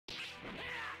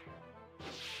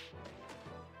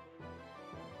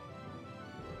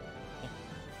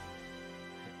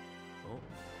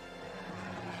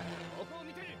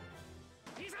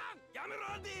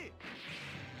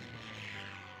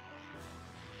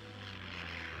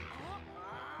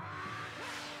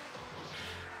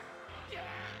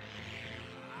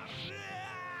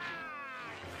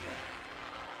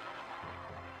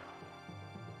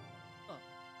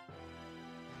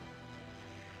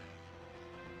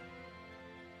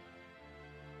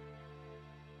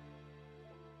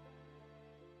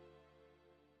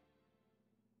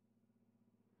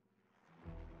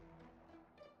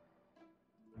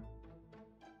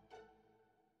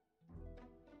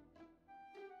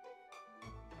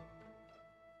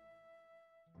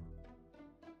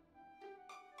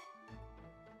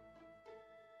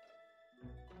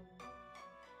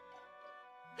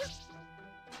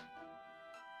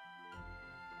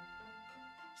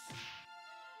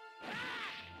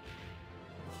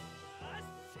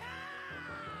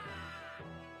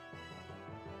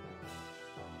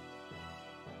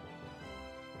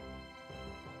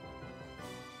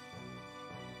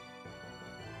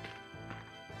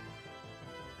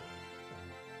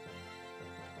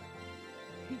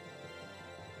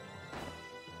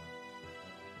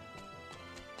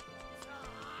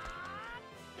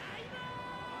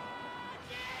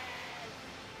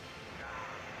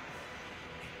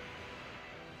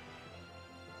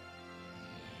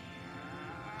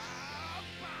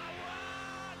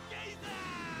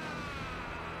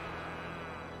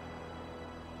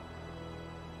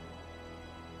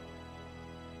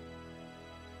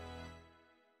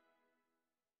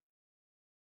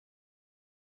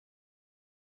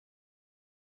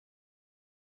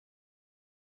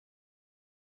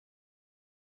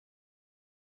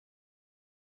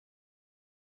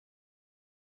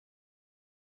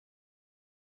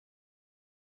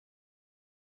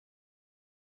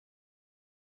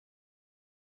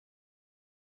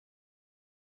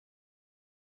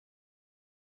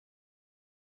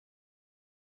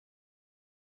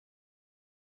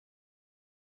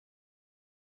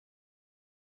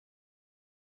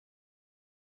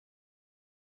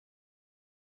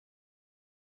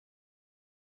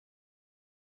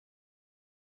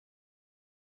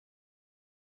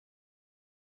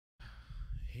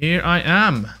Here I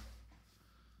am.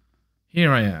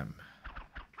 Here I am.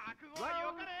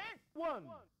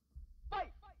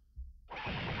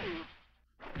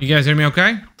 You guys hear me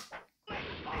okay?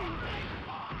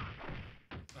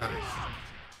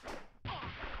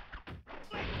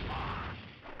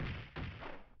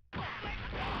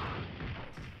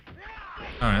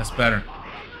 Alright, that's better.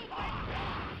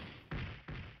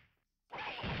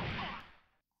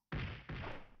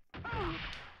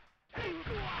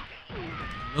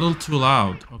 A little too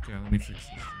loud. Okay, let me fix this.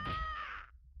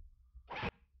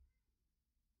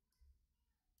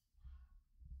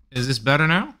 Is this better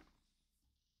now?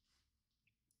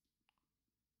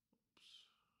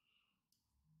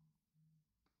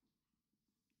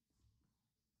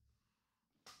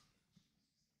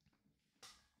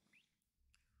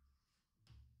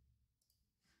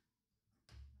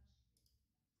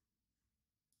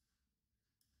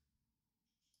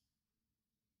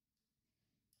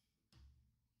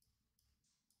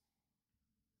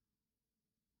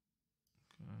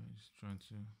 Just trying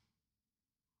to.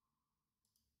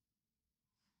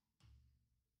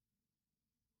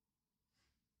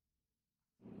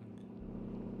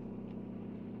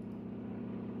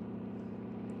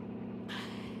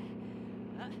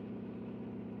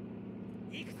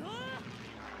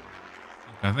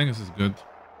 Okay, I think this is good.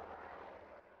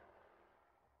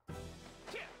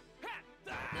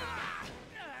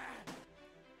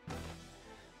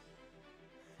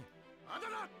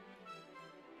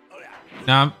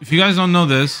 Now, if you guys don't know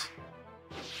this,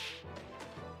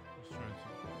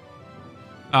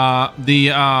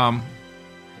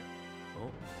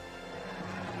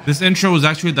 this intro was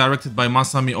actually directed by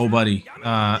Masami Obari,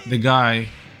 the guy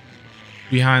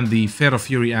behind the Fatal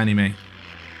Fury anime.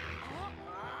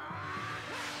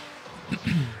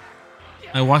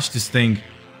 I watched this thing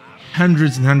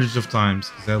hundreds and hundreds of times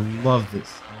because I love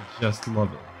this. I just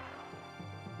love it.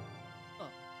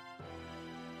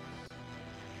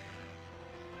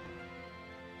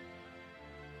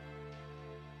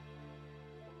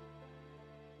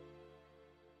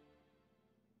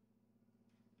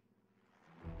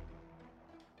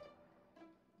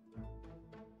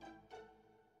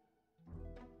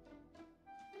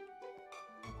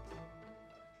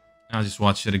 I'll just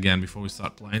watch it again before we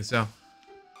start playing. So,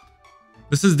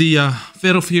 this is the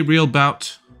Fatal Fury Real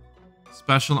Bout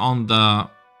special on the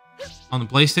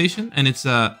PlayStation, and it's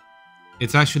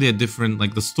actually a different,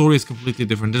 like, the story is completely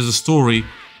different. There's a story,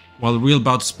 while Real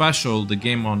Bout Special, the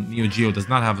game on Neo Geo, does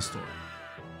not have a story.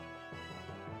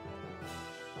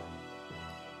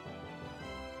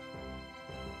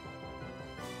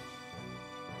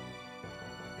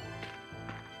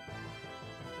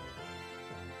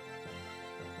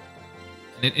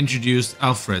 It introduced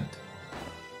Alfred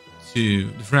to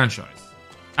the franchise.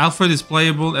 Alfred is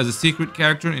playable as a secret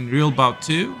character in Real Bout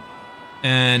 2,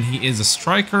 and he is a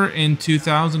striker in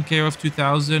 2000, KOF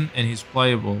 2000, and he's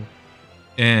playable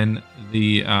in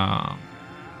the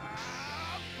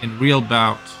in Real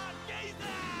Bout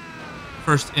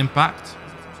First Impact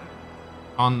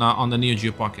on the Neo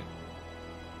Geo Pocket.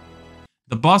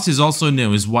 The boss is also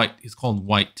new. Is White. He's called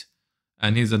White,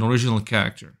 and he's an original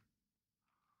character.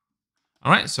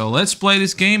 All right, so let's play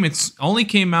this game. It's only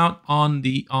came out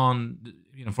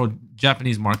for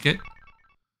Japanese market.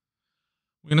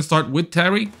 We're gonna start with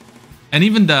Terry, and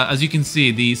even as you can see,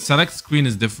 the select screen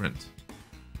is different.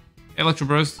 Electro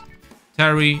Burst,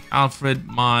 Terry, Alfred,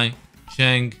 Mai,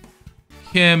 Cheng,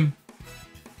 Kim,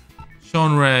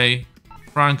 Shonrei,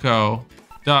 Franco,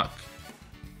 Duck,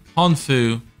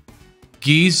 Honfu,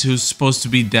 Geese, who's supposed to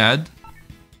be dead,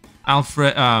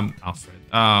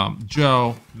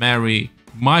 Joe, Mary,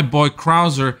 my boy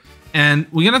Krauser, and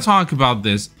we're gonna talk about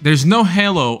this. There's no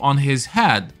halo on his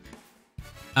head,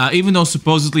 even though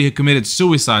supposedly he committed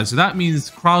suicide, so that means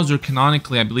Krauser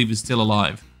canonically, I believe, is still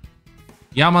alive.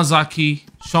 Yamazaki,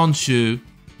 Shonshu,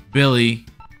 Billy,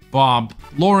 Bob,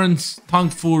 Lawrence,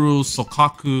 Tangfuru,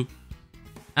 Sokaku,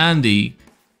 Andy,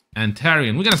 and Terry.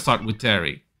 And we're gonna start with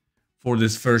Terry for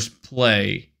this first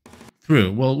play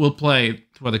through. We'll play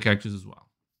two other characters as well.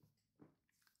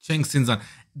 Cheng Sinzan.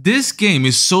 This game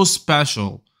is so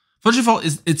special. First of all,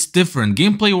 it's different.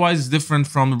 Gameplay-wise, it's different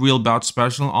from Real Bout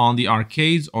Special on the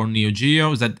arcades or Neo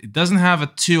Geo. Is that it doesn't have a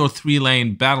 2 or 3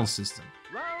 lane battle system.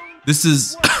 This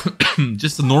is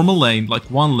just a normal lane, like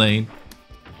one lane.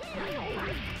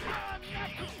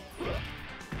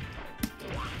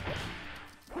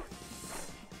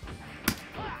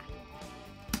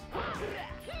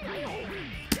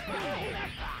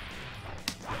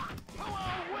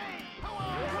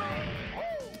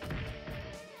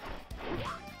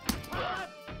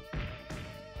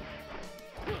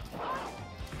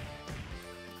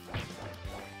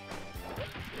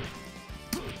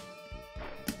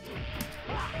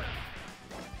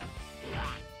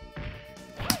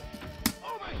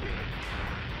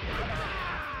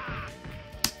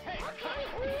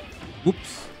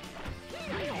 Oops.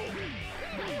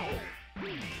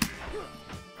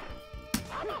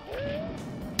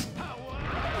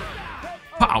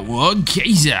 Power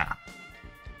Geyser.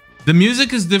 The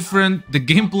music is different, the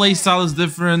gameplay style is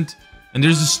different, and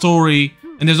there's a story,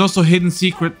 and there's also hidden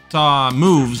secret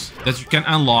moves that you can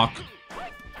unlock.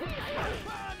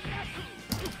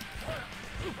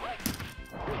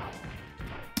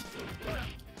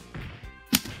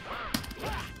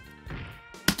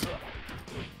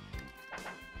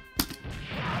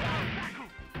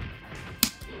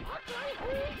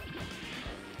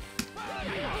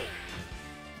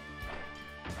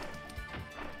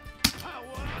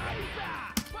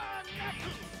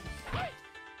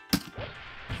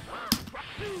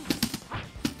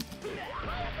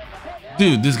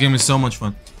 Dude, this game is so much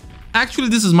fun. Actually,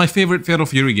 this is my favorite Fatal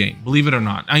Fury game, believe it or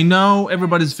not. I know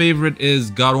everybody's favorite is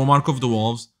God of Mark of the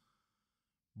Wolves,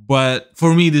 but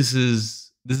for me, this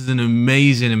is an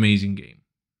amazing, amazing game.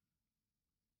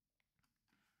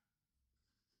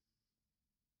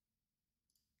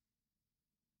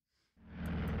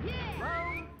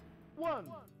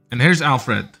 And here's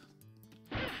Alfred.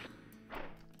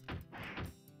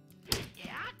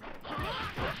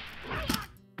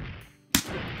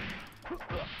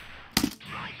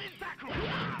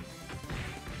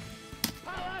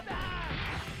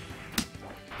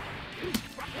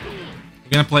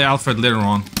 We're gonna play Alfred later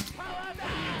on.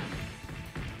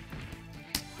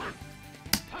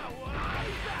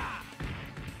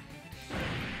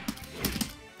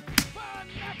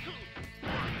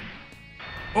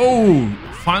 Oh,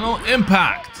 final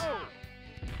impact.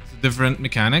 It's a different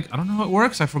mechanic. I don't know how it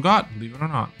works. I forgot, believe it or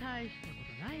not.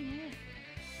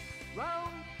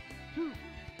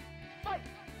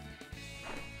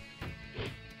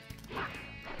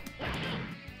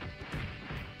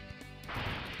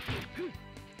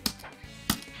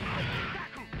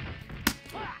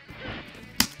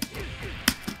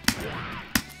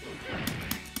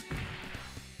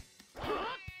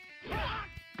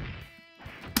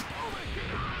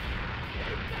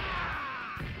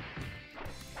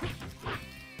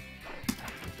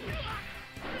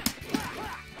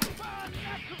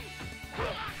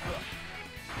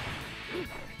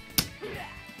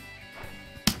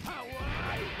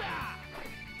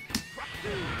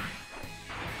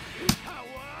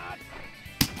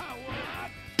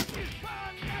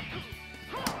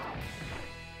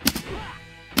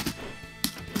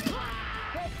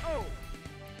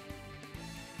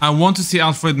 I want to see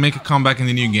Alfred make a comeback in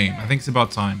the new game. I think it's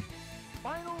about time.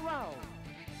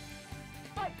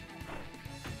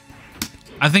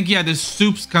 I think, yeah, there's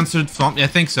soups considered from... Yeah, I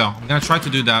think so. I'm gonna try to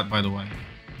do that, by the way.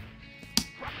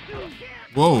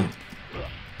 Whoa.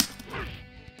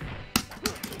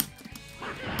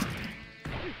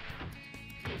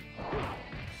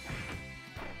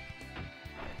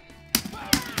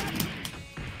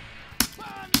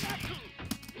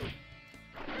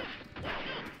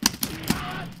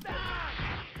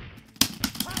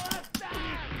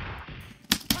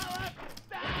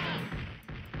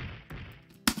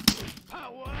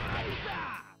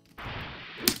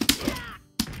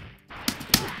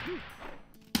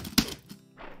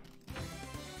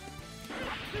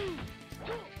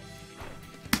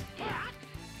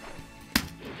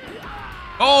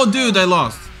 Oh, dude, I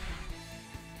lost.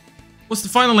 What's the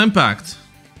final impact?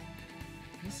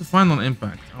 What's the final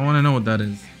impact? I want to know what that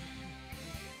is.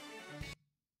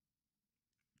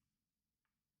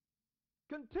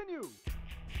 Continue.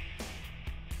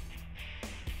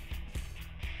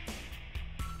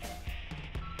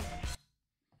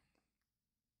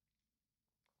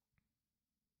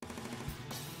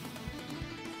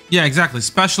 Yeah, exactly.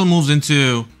 Special moves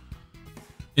into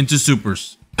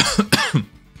supers.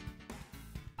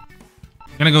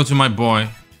 Gonna go to my boy.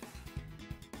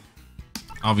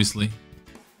 Obviously.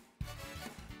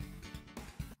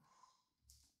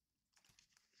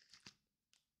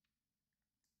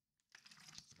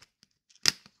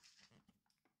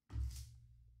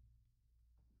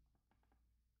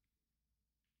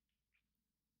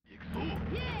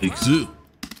 Iksu.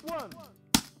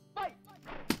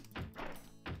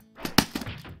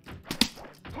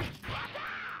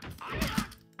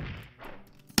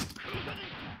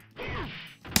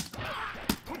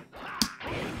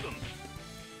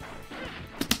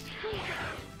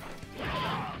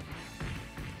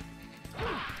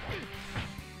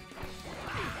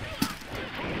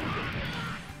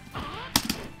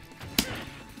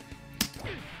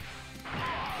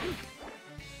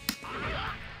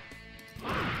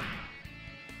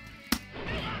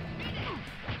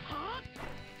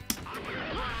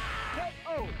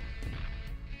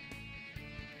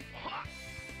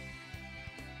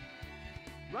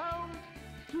 Round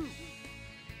 2.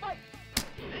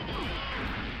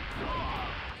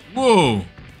 Whoa.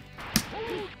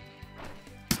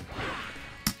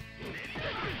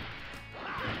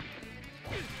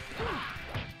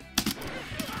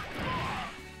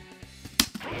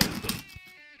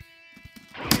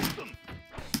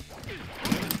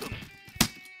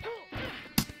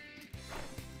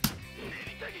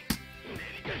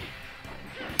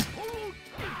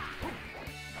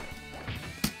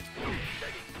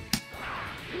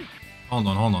 Hold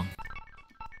on, hold on.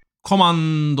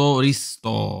 Commando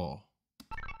Risto.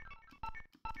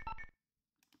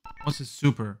 What's his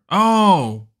super?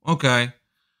 Oh, okay.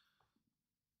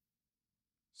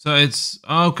 So it's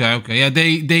okay, okay. Yeah,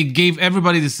 they gave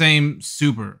everybody the same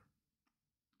super.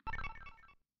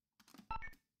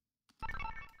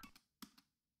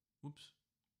 Oops.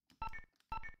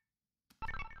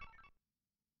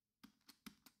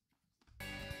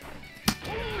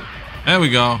 There we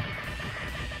go.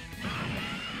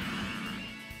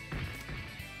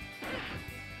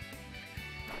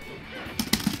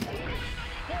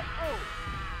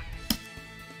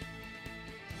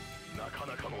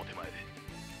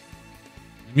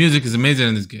 The music is amazing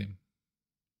in this game.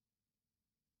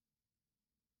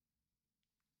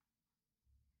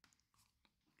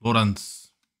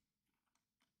 Lawrence.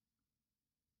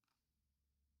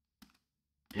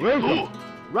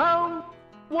 Round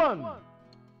 1.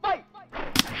 Fight!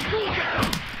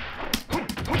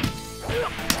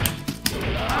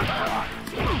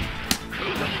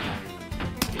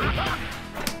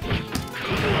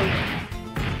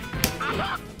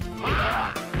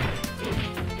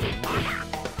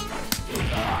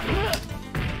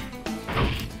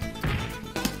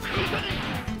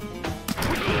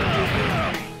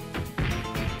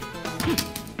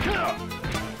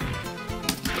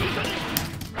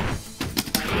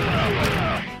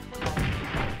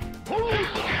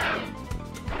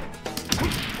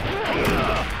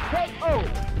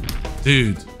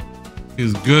 Dude,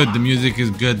 it's good. The music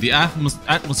is good. The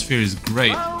atmosphere is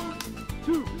great. Round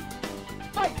 2.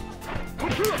 Fight!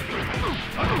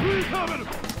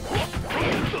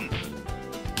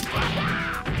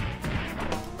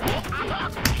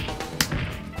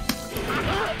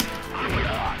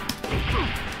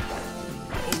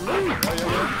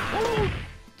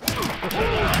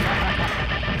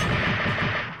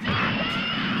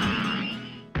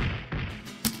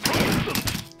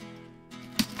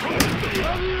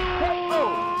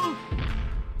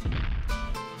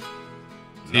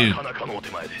 Dude.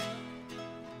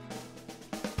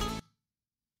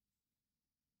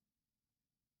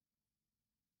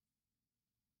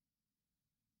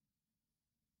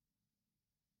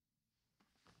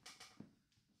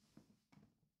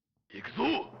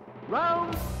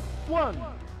 Round 1.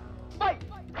 Fight!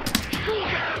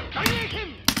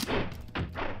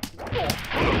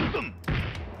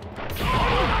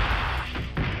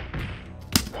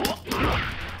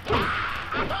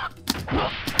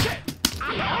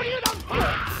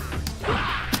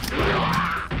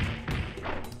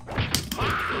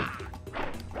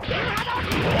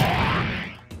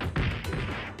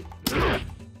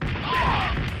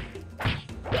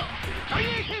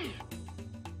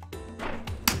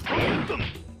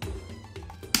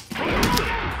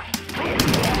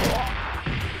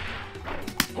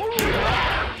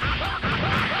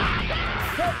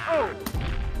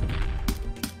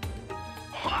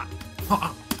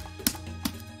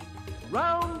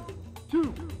 Round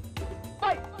 2.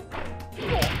 Fight!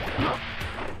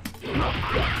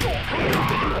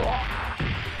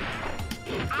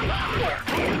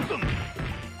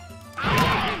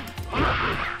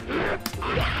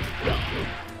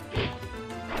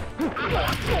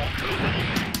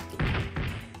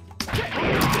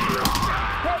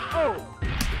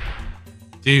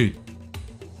 Dude.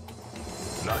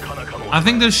 I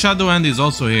think the Shadow End is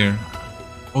also here.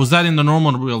 Or was that in the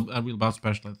normal real Bout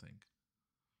special, I think.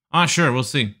 Ah, sure, we'll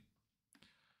see.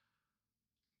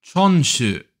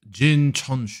 Chonshu. Jin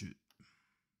Chonshu.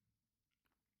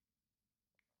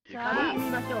 Round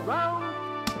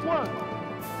 1.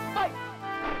 Fight!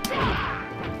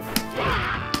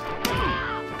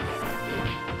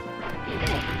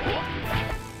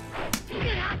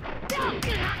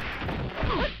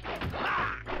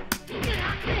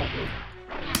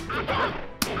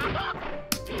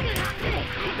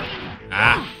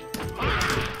 Ah.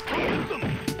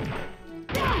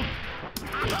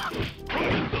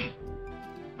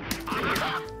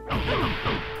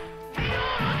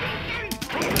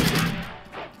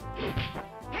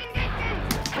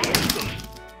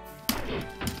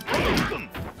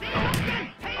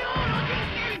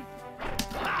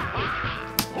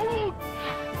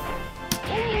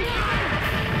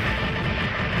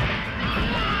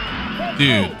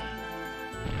 Dude.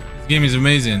 This game is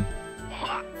amazing.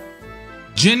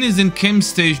 Jin is in Kim's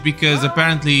stage because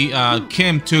apparently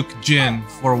Kim took Jin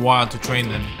for a while to train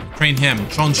him.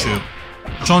 Chonshu.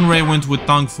 Chonrei went with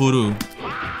Tang Furu.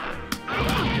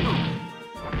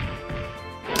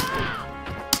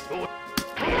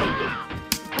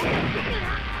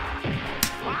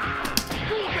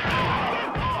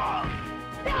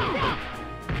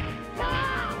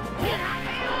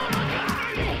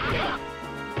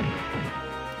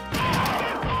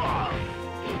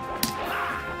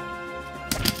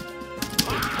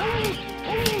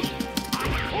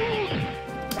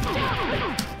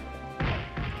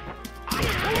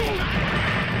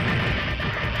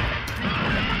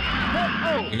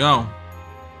 There you go.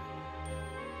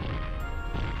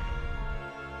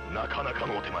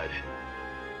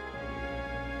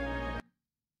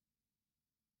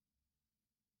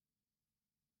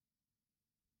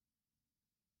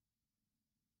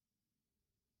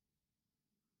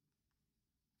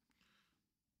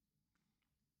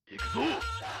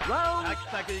 Round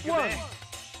 1.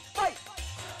 Fight!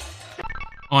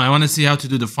 Oh, I want to see how to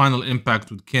do the final impact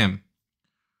with Kim.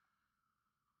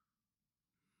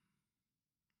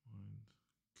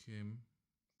 Kim,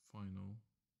 final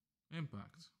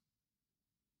impact.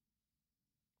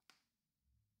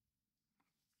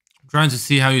 I'm trying to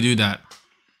see how you do that.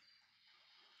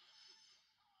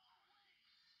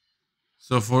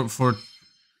 So for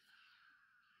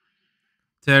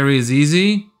Terry is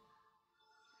easy.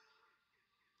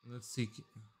 Let's see.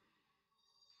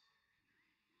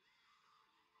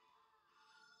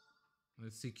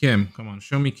 Let's see Kim. Come on,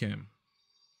 show me Kim.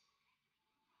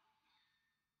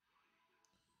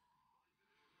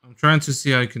 I'm trying to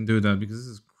see how I can do that because this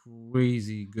is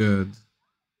crazy good.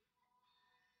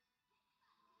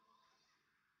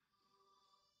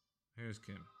 Here's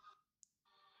Kim.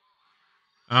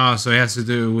 Ah, so he has to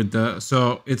do with the...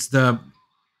 So it's the...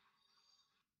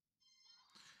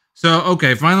 So,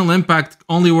 okay, Final Impact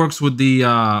only works with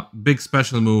the big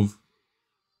special move.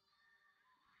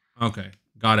 Okay,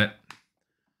 got it.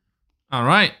 All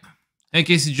right. Hey,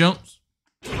 Casey Jones.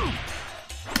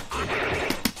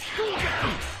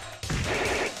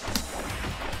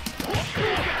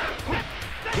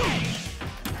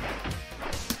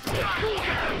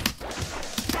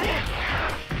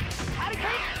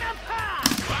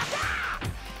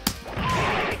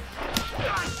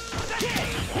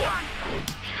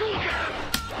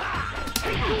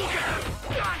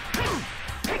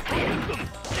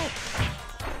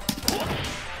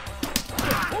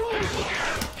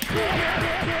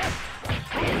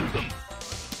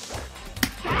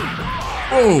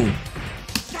 Oh!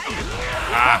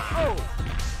 Ah!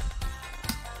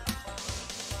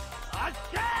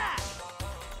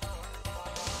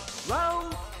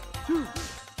 Round 2.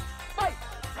 Fight!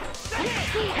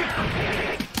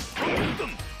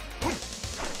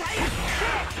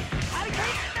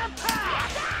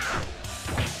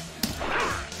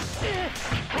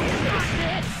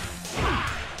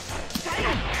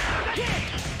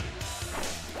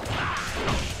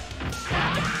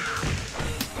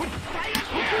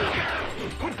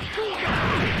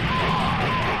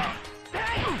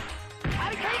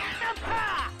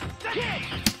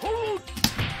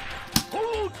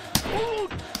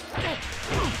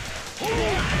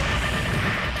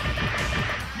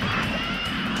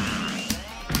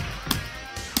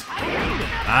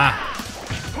 Ah!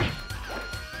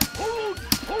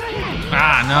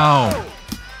 Ah, no!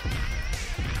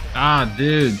 Ah,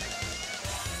 dude!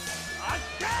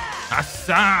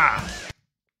 Assa!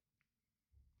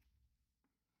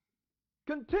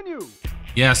 Continue!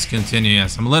 Yes, continue,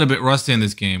 yes. I'm a little bit rusty in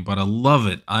this game, but I love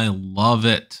it. I love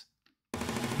it.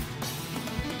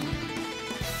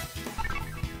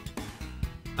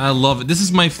 I love it. This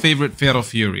is my favorite Fatal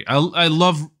Fury. I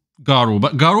love Garou,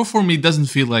 but Garou for me doesn't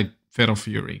feel like Fatal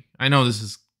Fury. I know this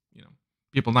is, you know,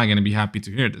 people not going to be happy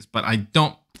to hear this, but I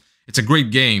don't. It's a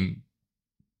great game.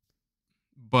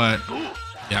 But,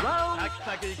 yeah. Round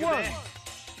 1.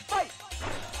 Fight!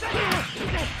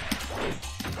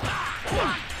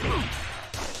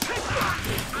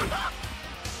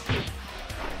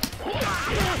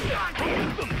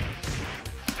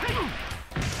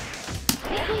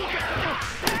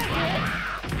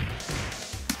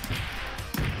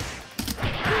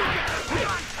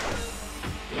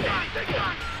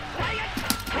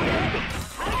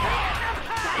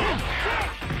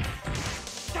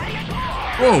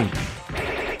 Whoa!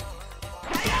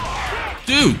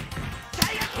 Dude!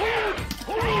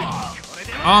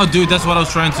 Oh, dude, that's what I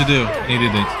was trying to do.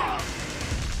 Needed it.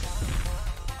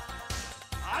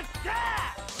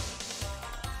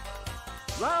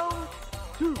 Round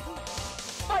 2.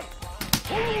 Fight!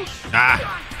 Ah!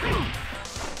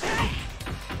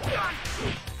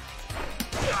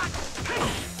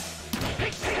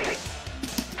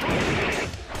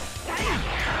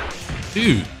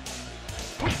 Dude.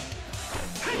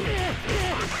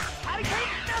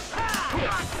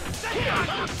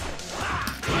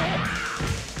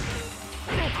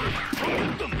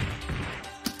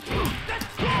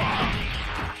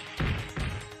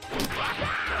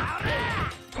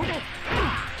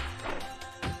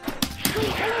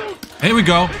 Here we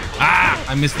go. Ah,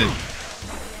 I missed it.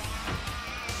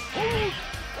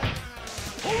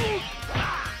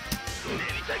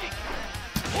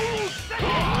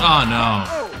 Oh no.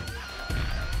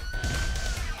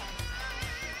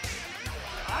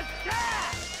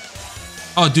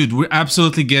 Oh dude, we're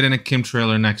absolutely getting a Kim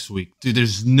trailer next week. Dude,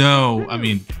 there's no, I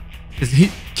mean,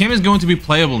 Kim is going to be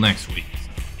playable next week.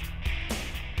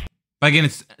 But again,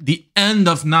 it's the end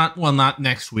of not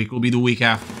next week, will be the week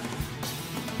after.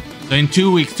 So in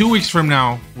 2 weeks from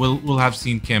now, we'll have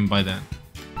seen Kim by then.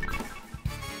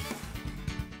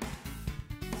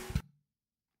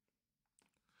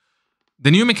 The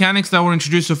new mechanics that were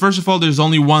introduced. So first of all, there's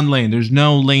only one lane. There's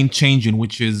no lane changing,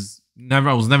 which is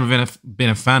I was never been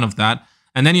a fan of that.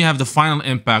 And then you have the final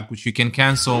impact, which you can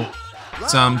cancel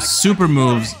some super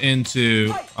moves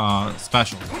into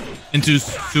specials.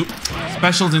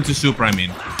 Specials into super, I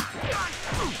mean.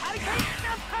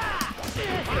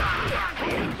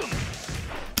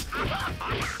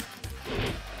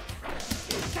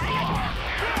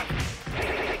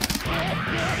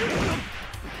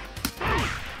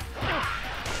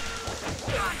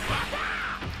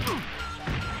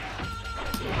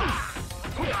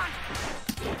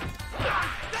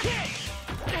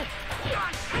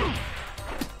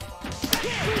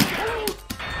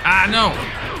 Ah, no!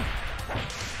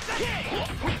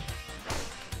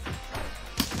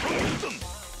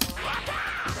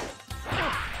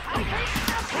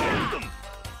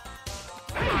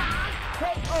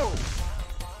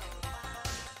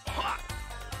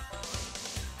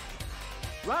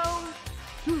 Round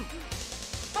 2.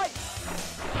 Fight!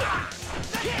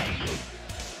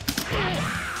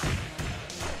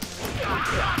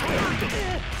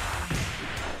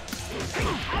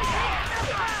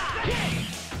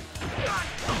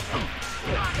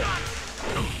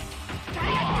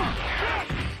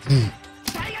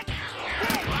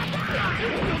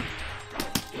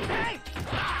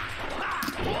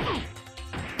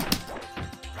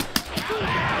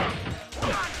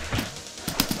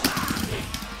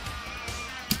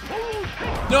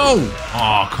 No!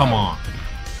 Oh, come on.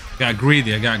 Got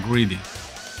greedy, I got greedy.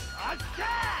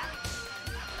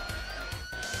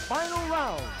 Final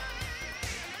round.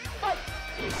 Fight!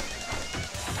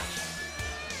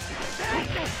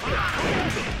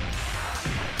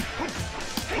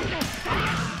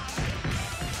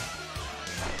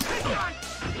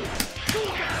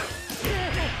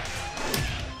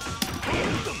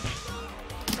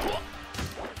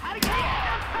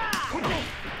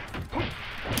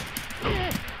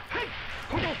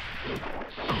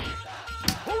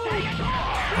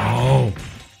 Oh.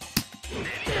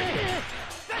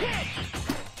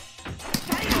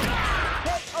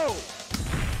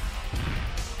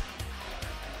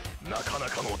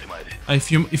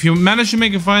 If you manage to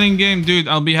make a fighting game, dude,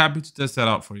 I'll be happy to test that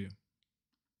out for you.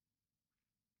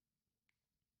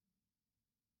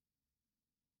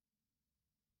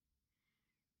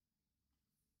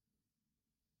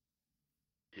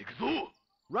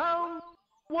 Round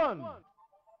 1.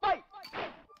 Fight!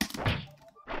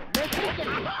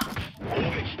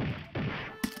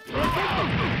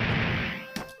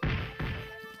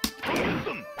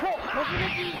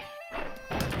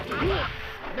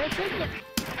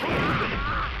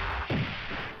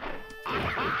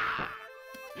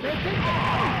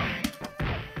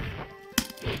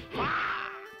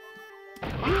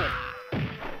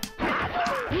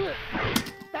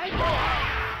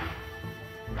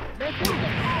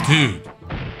 Dude.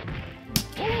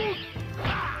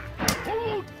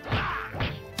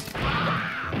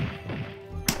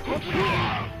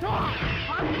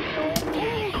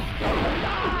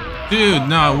 Dude,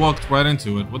 no, I walked right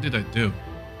into it. What did I do?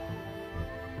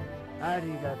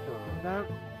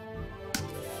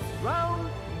 Round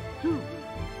 2.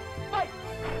 Fight!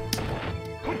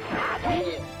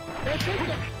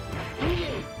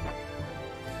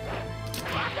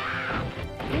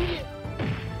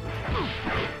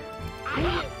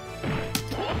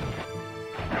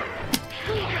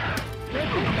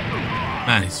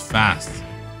 Man, he's fast.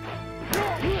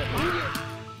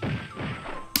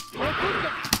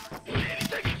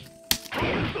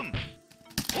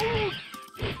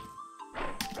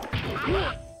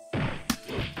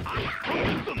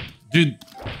 Dude,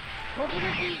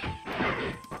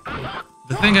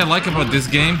 the thing I like about this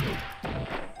game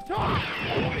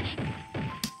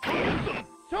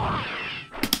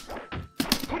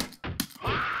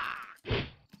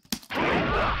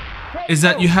is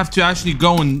that you have to actually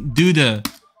go and do the...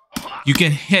 You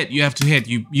can hit, you have to hit.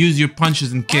 You use your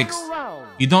punches and kicks.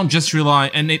 You don't just rely,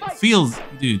 and it feels...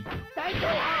 Dude.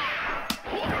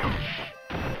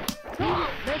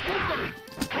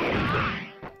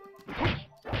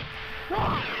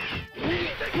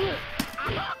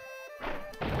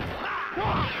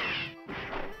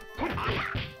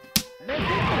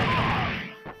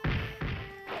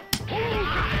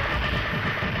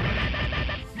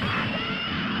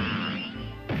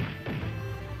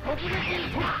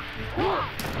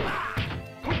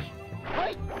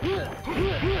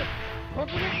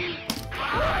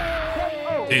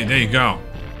 Hey, there you go.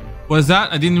 What is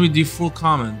that? I didn't read the full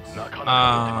comment.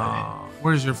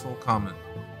 Where's your full comment?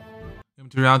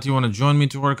 To reality, you want to join me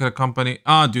to work at a company?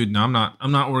 Dude, no, I'm not.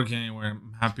 I'm not working anywhere.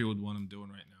 I'm happy with what I'm doing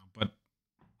right now, but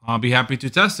I'll be happy to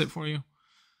test it for you.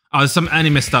 There's some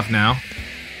anime stuff now.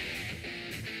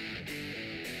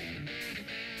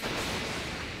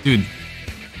 Dude,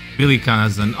 Billy Khan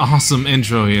has an awesome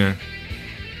intro here.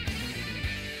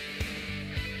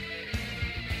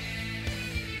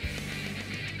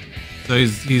 So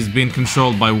he's being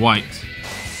controlled by White.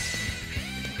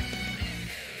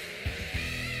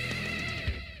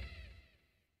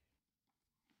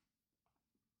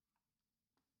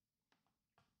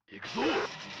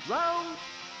 Round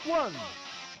 1.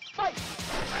 Fight!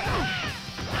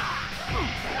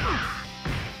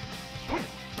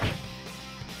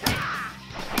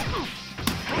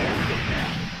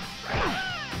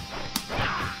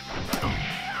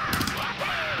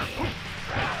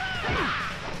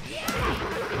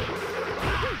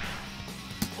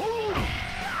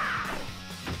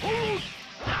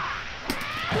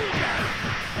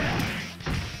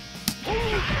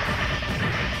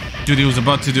 Dude, he was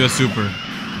about to do a super.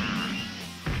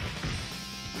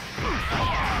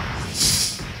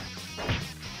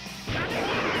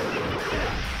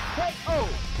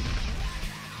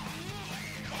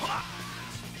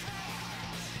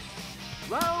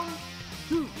 Round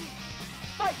 2.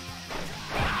 Fight!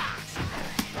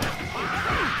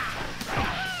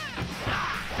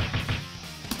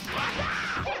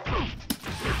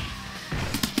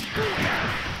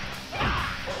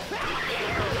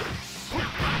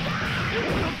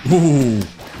 Ooh.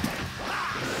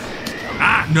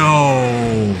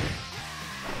 No.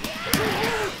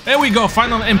 There we go.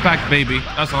 Final impact, baby.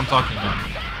 That's what I'm talking about.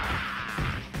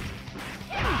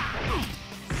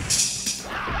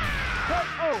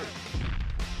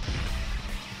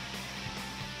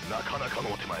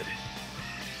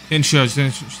 Kenshiro,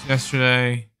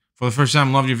 yesterday for the first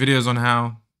time, loved your videos on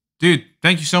how. Dude,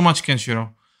 thank you so much,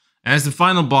 Kenshiro. And as the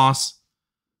final boss,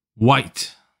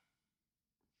 White.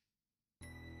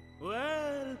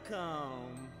 Welcome.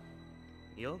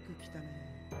 よく来たね。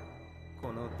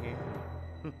この部屋に。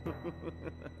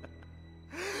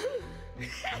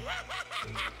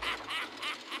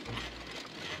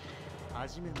は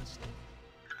じめまして。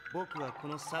僕はこ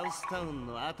のサウスタウン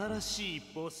の新しい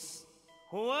ボス、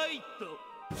ホワイト。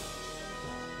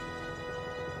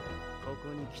ここ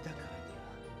に来たからに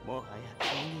は、もはや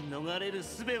君に逃れる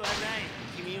術はない。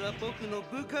君は僕の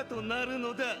部下となる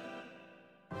のだ。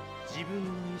自分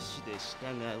の意志で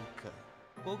従うか、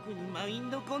僕にマイン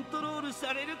ドコントロール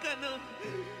されるかの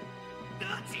ど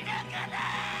ちらかな。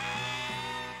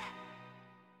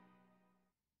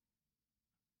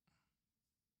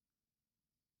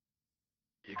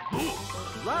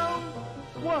Round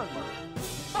 1.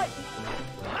 Fight!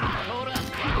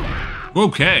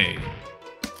 Okay.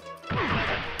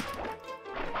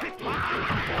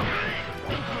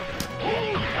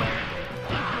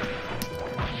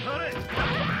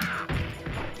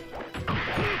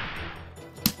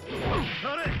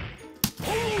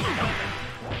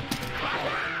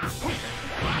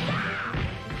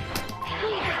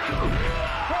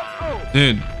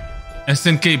 Dude,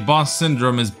 SNK boss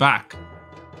syndrome is back.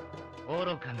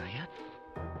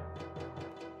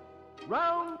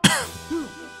 Round 2.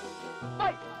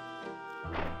 Fight!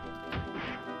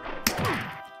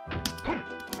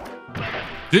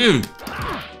 Dude.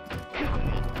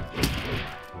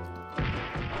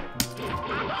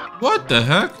 What the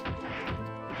heck?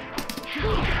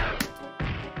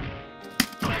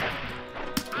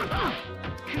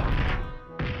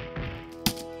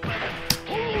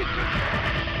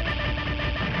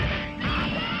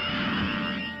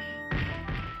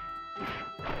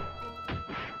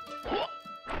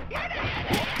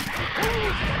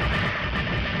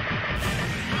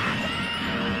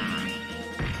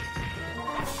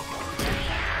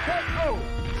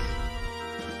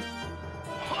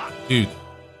 Dude.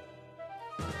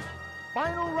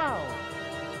 Final round.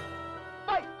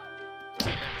 Fight!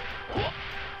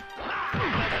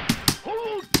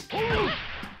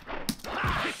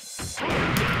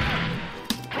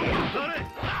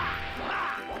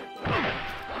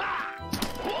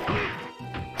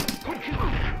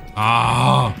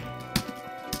 Ah.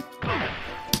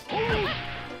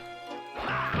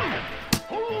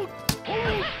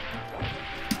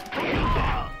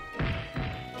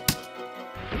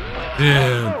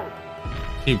 Dude.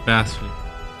 Cheap bastard.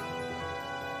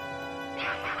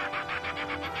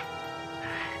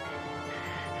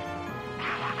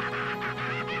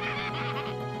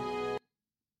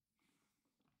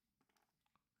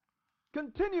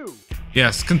 Continue.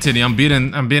 Yes, continue. I'm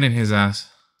beating his ass.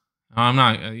 I'm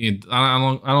not. I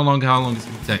don't know how long it's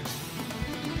gonna take.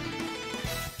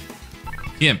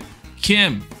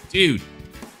 Kim, dude.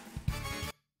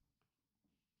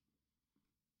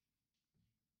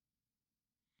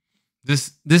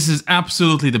 This is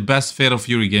absolutely the best Fatal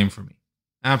Fury game for me.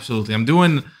 Absolutely. I'm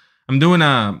doing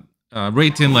a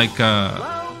rating like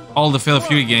all the Fatal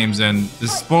Fury games, and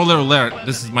this spoiler alert.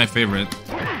 This is my favorite.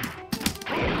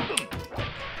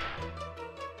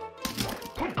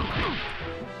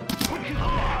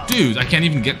 Dude, I can't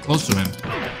even get close to him.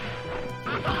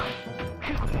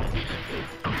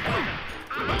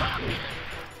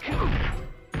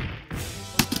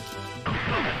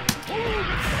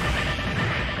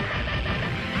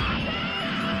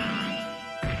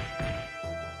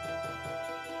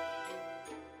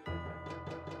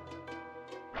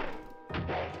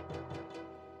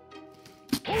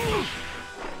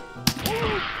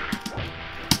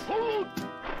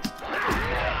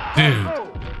 Dude.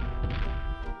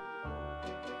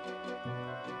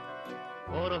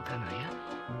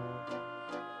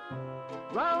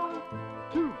 Round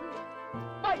 2.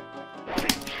 Fight.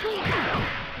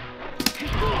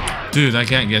 Dude, I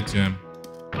can't get to him.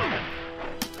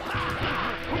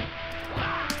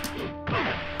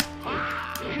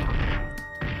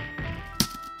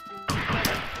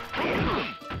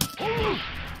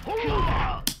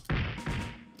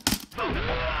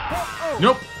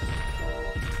 Nope.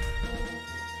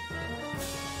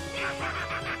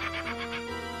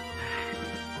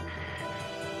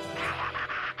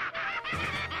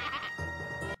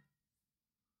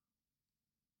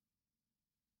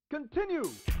 Continue.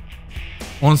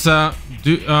 Once I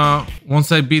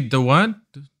beat the what?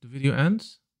 The video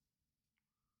ends?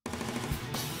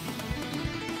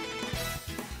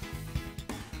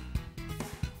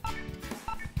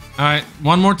 Alright,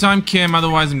 one more time, Kim,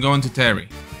 otherwise I'm going to Terry.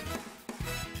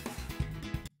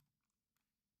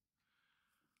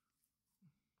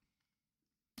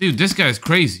 Dude, this guy is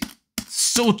crazy.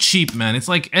 So cheap, man. It's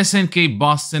like SNK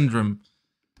boss syndrome.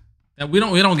 That we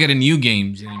don't get in new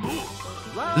games anymore.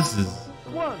 This is...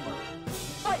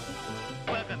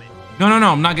 No,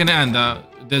 I'm not gonna end.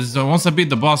 Once I beat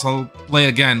the boss, I'll play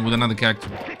again with another character.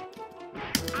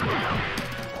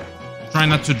 Try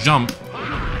not to jump,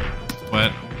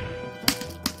 but...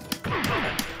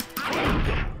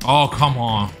 Oh, come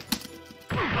on.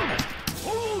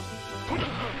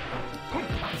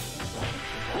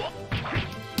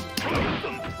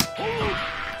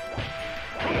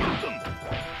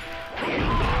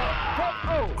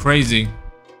 Crazy.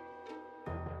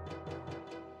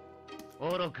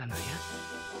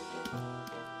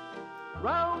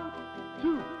 Round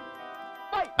 2.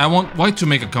 Fight. I want White to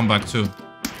make a comeback too.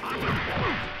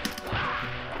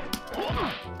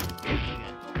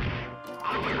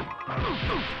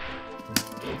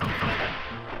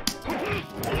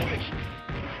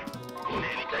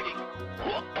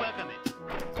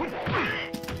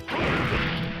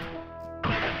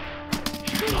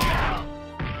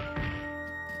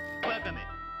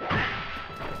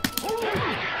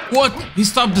 What? He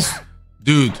stopped this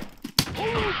dude.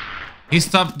 He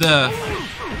stopped the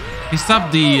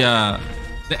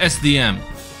SDM.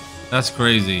 That's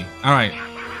crazy. All right.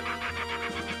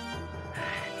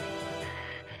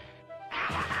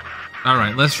 All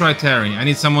right, let's try Terry. I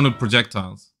need someone with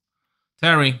projectiles.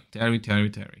 Terry.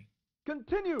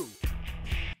 Continue.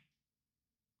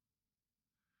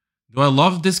 Do I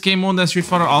love this game more than Street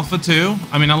Fighter Alpha 2?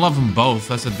 I mean, I love them both.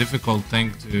 That's a difficult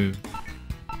thing to...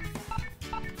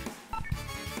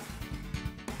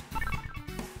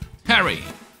 Terry.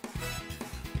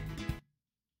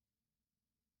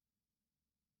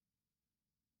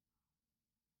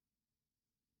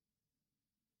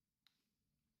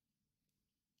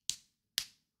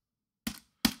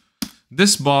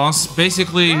 This boss,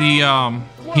 basically, he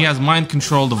has mind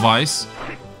control device.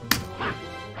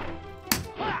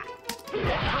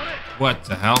 What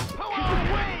the hell?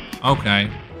 Okay.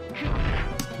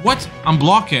 What? I'm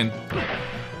blocking.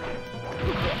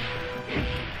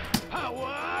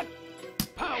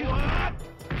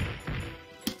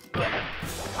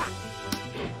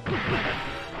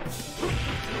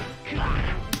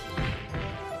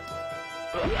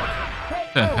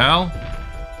 The hell?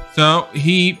 So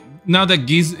he, now that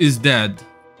Giz is dead,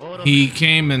 He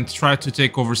came and tried to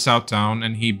take over Southtown,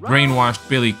 and he brainwashed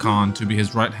Billy Khan to be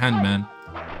his right-hand man.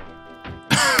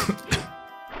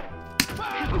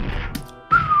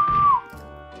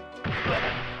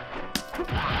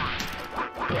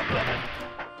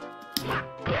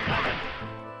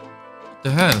 What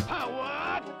the hell?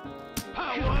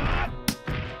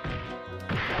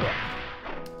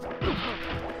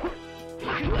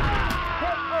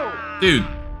 Dude.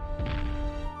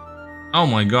 Oh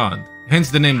my god. Hence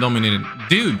the name Dominated.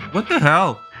 Dude, what the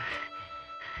hell?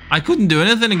 I couldn't do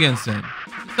anything against him.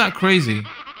 Is that crazy?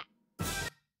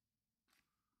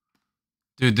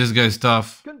 Dude, this guy's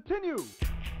tough. Continue.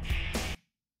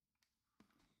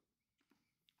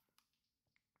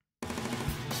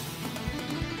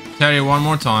 Terry, one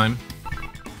more time.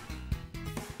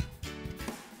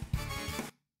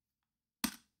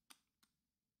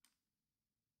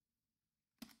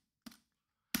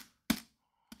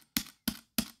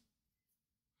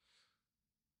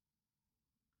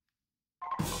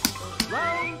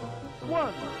 Round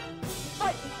one.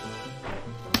 Fight.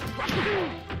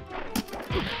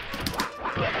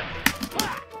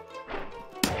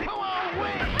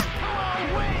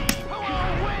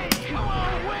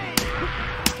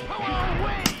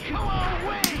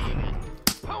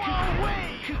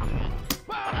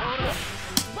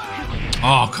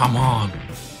 Oh, come on.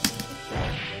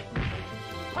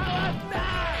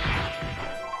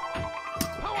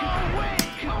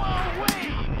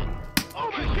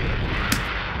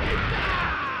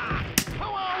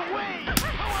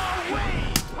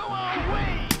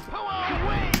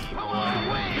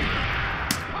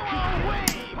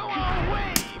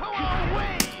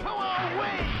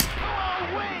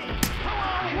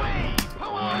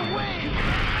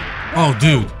 Oh,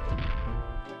 dude.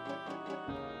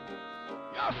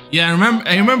 Yeah,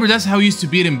 I remember that's how we used to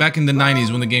beat him back in the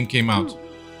 90s when the game came out.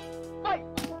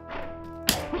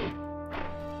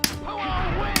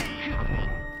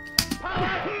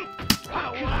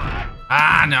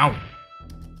 Ah, no.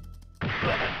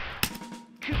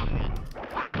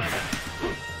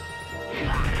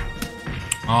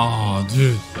 Oh,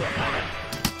 dude.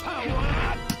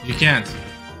 You can't.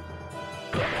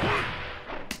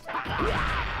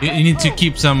 You need to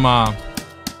keep some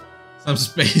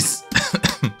space.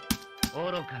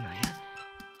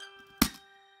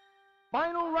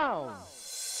 Final round.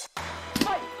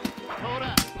 Fight.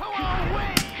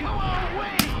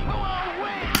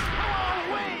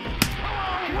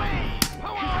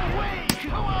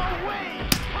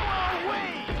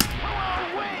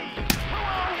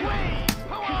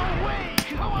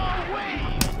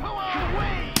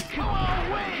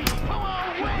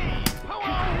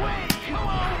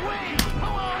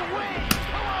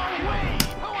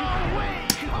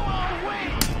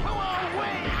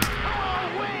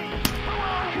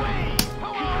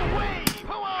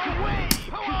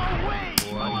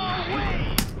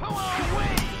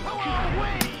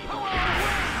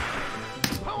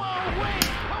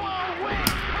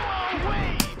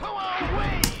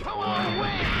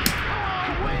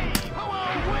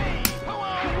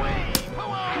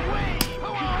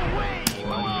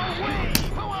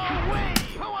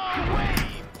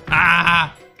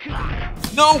 Ah!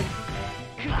 No!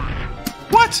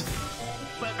 What?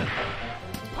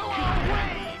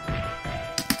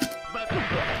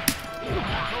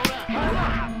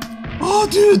 Oh,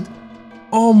 dude!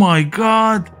 Oh my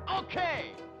god! Okay.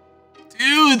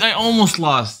 Dude, I almost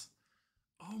lost.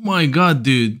 Oh my god,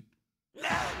 dude.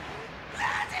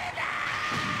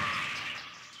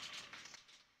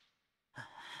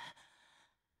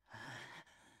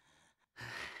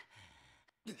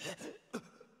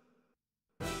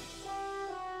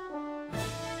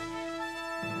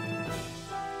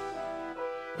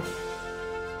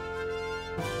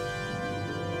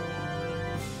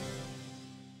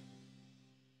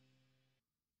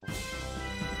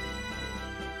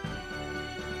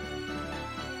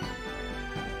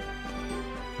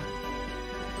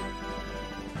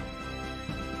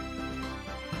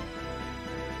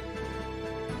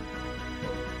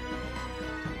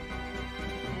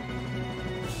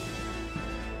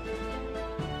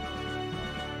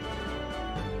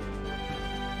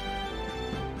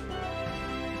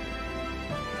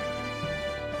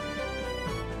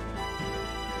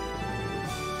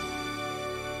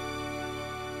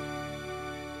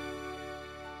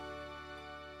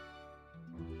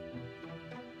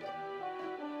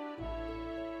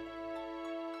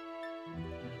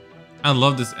 I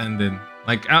love this ending.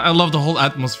 Like, I love the whole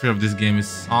atmosphere of this game.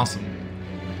 It's awesome.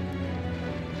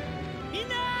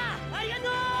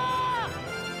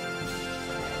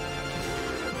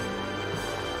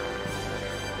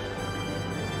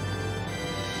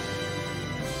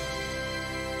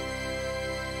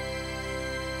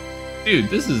 Dude,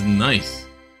 this is nice.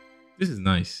 This is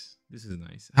nice. This is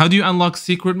nice. How do you unlock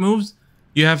secret moves?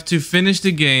 You have to finish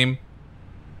the game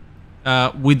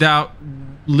without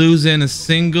losing a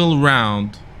single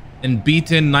round and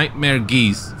beating Nightmare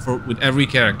Geese with every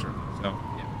character. So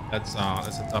yeah, that's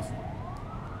a tough one.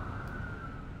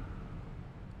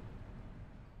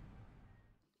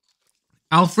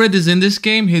 Alfred is in this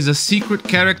game. He's a secret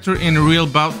character in Real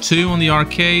Bout 2 on the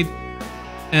arcade,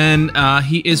 and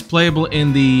he is playable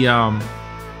in the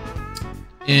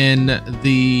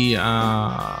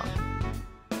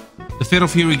Fatal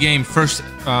Fury game First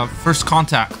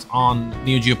Contact on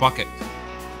Neo Geo Pocket.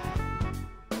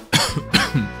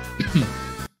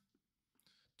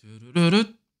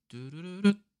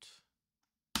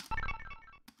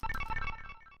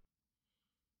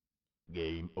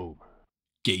 Game over.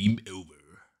 Game over.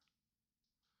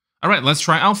 All right, let's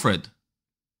try Alfred.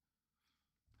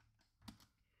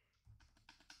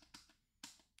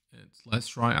 Let's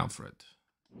try Alfred.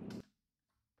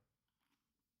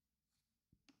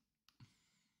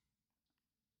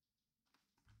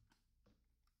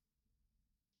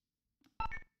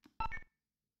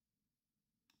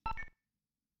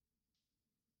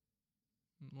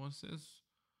 What's this?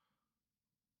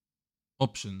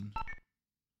 Option.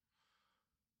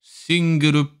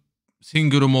 Single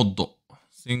mod.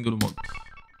 Single mod.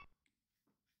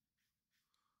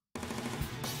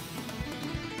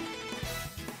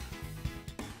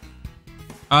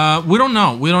 We don't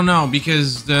know. We don't know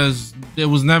because it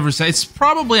was never said. It's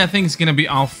probably, I think it's gonna be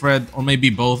Alfred or maybe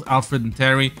both Alfred and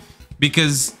Terry,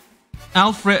 because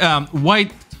Alfred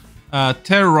White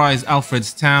terrorized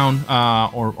Alfred's town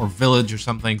or village or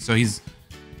something. So he is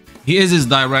his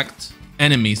direct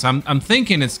enemy. So I'm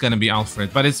thinking it's gonna be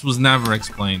Alfred, but it was never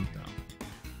explained.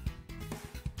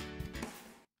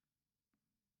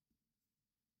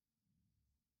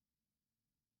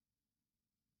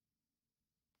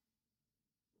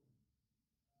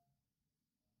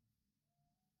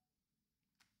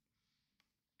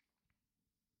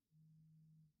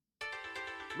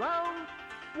 Round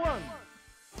one.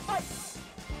 Fight.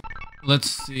 Let's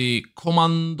see,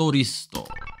 Commandoristo.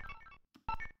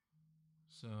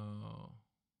 So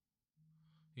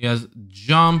he has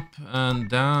jump and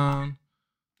down.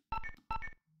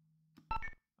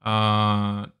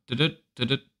 Did it, and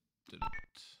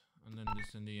then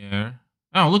this in the air.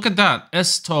 Oh, look at that,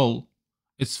 S-Toll.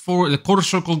 It's for the quarter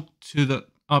circle to the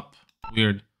up.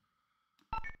 Weird.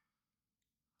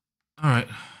 All right.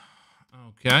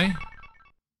 Okay.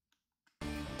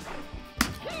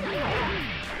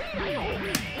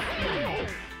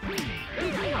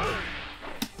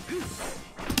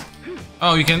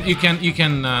 Oh, you can.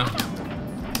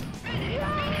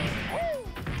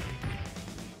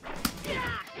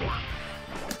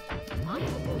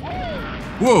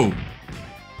 Whoa.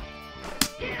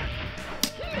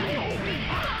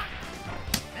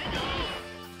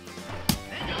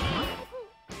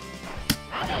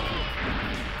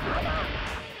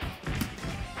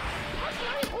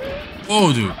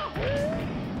 Oh, dude.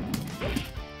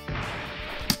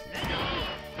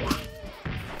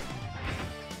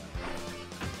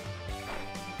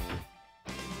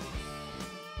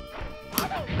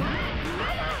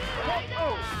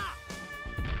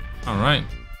 All right.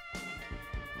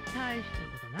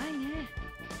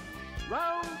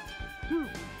 Round two.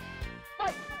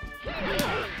 Fight.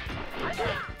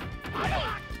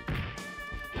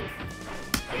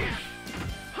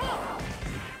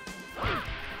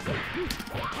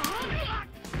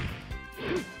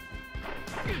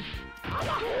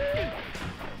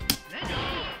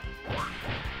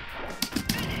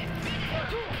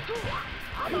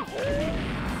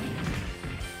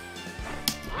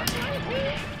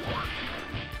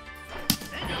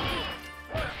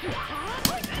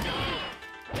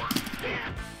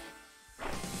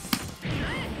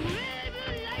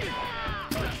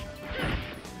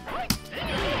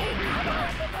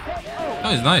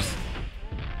 That is nice.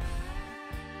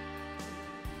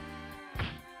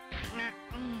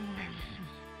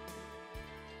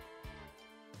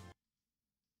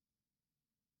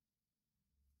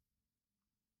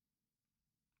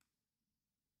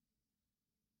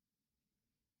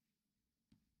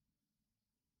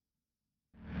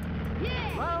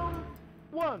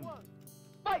 Round one.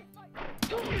 Fight.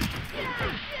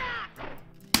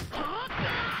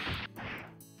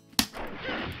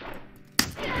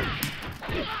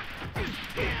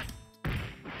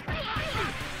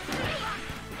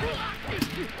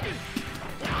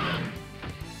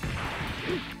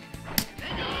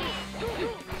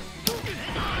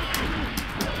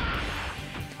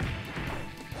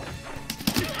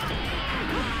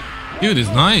 Dude is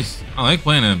nice. I like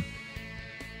playing him.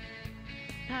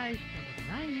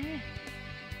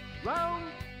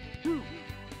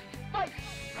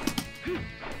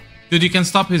 Dude, you can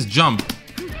stop his jump.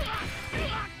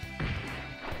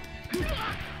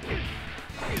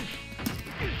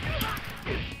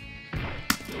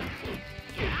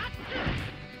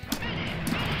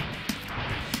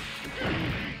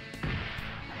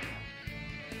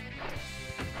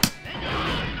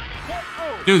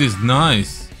 Dude, is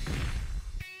nice.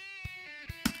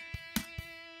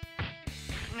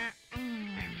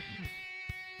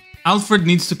 Alfred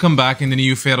needs to come back in the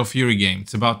new Fatal Fury game.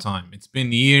 It's about time. It's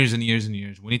been years and years and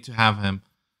years. We need to have him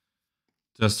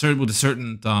to assert with a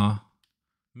certain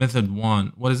method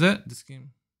 1. What is it? This game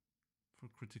for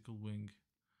critical wing.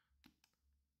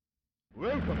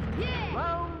 Welcome.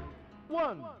 Round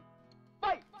 1.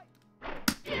 Fight.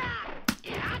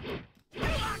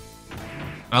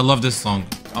 I love this song.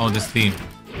 Oh, this theme.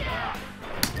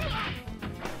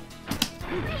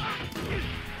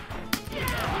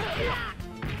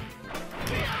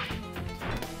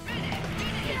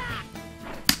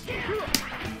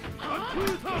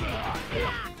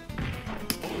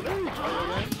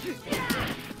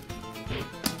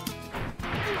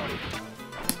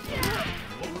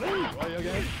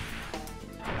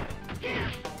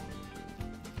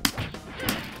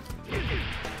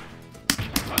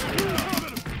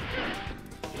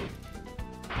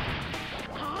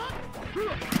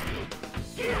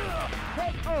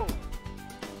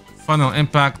 Final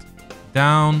impact.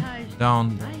 Down,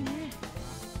 down, down.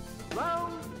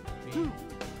 Round 2.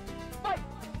 Fight.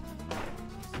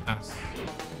 Yes.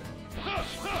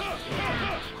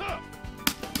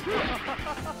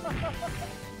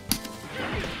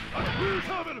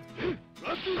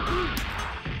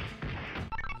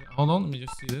 Hold on, let me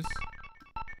just see this.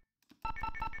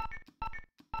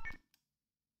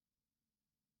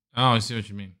 Oh, I see what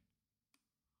you mean.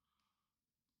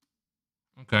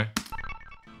 Okay.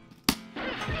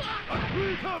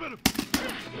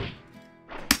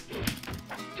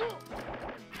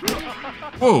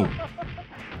 Whoa!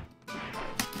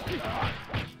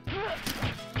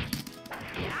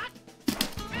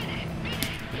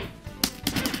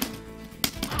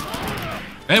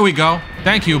 There we go.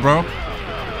 Thank you, bro.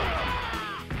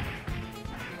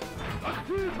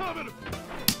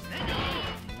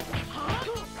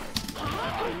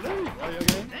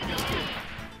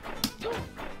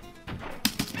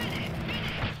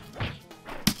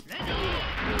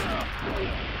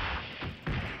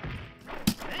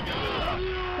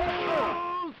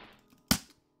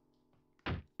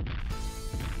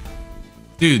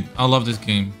 Dude, I love this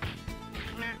game.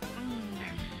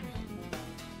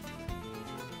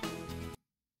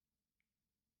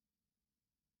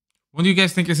 When do you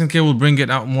guys think SNK will bring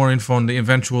it out more info on the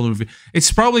eventual review?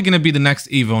 It's probably going to be the next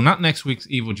Evo, not next week's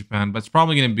Evo Japan, but it's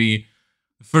probably going to be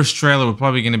the first trailer. Will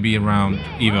probably going to be around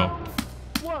Evo.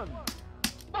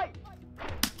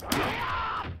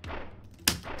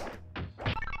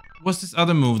 What's this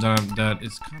other move that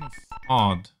is kind of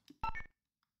odd?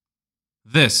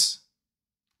 This.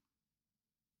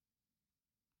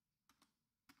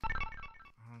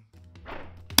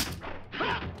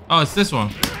 Oh, it's this one.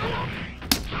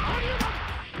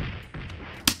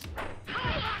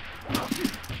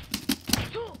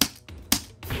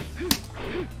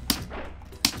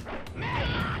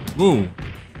 Ooh.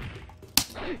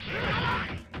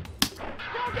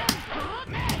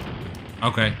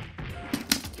 Okay.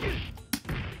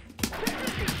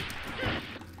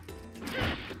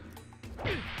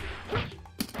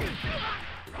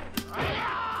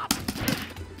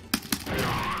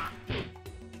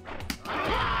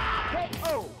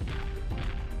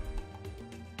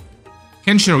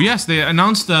 Kenshiro, yes, they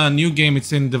announced a new game.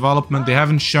 It's in development. They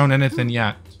haven't shown anything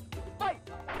yet.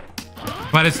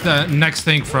 But it's the next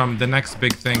thing from the next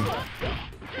big thing.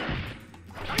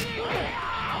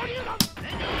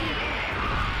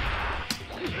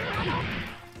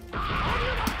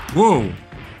 Whoa.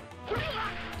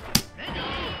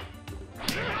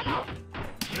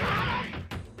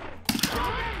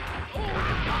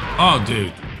 Oh,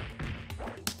 dude.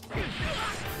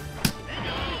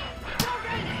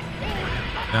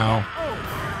 No.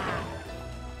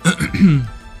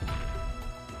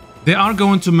 They are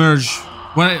going to merge.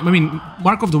 Well, I mean,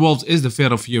 Mark of the Wolves is the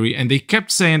Fatal Fury, and they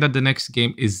kept saying that the next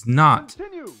game is not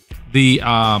the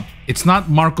it's not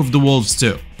Mark of the Wolves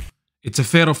 2. It's a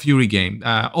Fatal Fury game.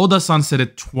 Oda-san said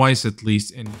it twice at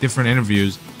least in different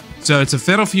interviews. So it's a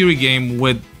Fatal Fury game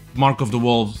with Mark of the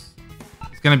Wolves.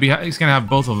 It's gonna have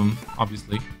both of them,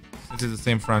 obviously, since it's the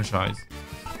same franchise.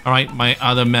 All right, my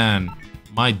other man,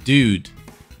 my dude,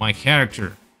 my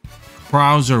character,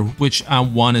 Krauser, which I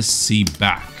want to see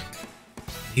back.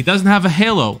 He doesn't have a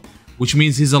halo, which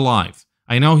means he's alive.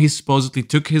 I know he supposedly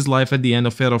took his life at the end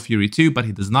of Fatal Fury 2, but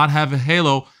he does not have a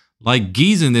halo like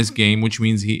geese in this game, which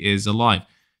means he is alive.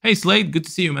 Hey, Slade, good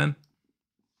to see you, man.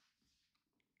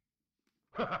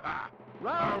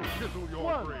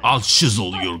 I'll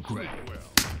chisel your grave.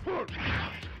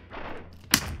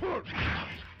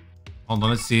 Hold on,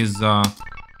 let's see his, I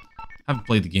haven't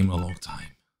played the game in a long time.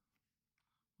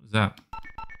 What's that?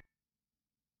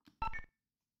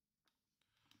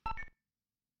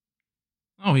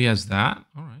 Oh, he has that.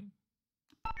 All right.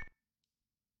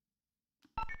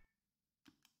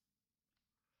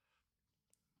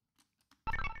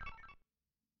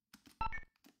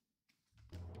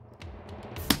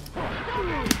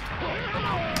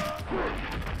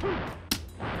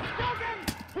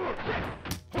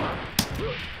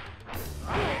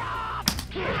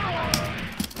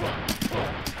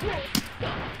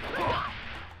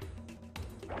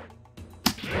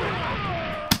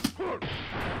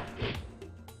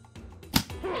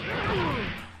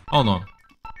 Hold on.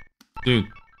 Dude.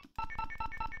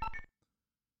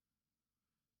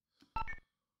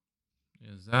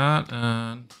 Is that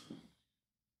and...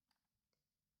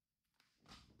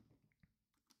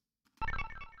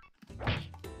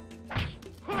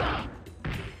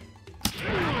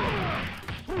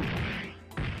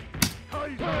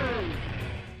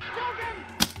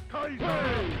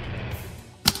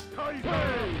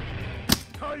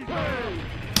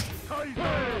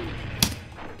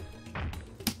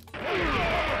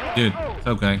 Dude, it's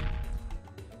okay.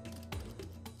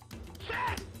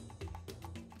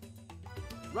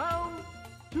 Round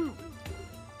 2.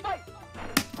 Fight.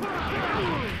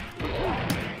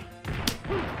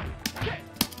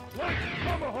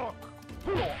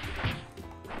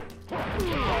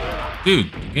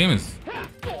 Dude, the game is...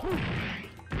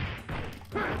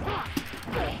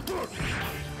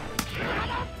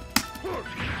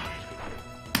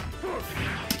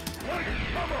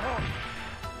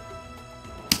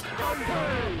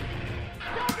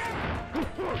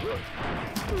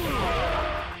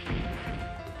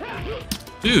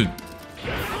 Dude.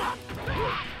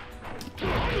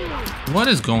 What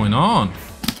is going on?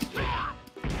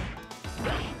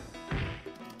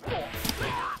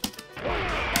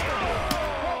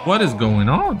 What is going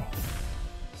on?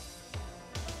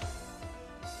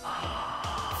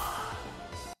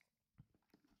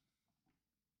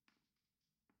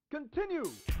 Continue.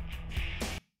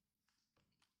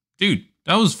 Dude,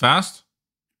 that was fast.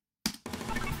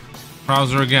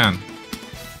 Krauser again.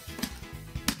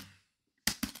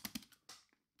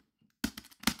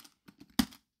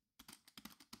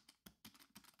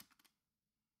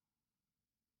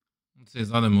 Let's see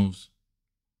his other moves.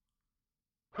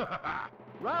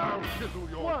 Round chisel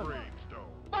your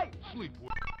gravestone. Fight. Sleep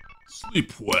well.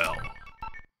 Sleep well.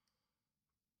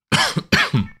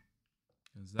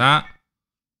 Is that?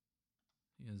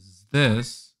 Is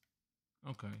this?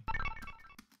 Okay.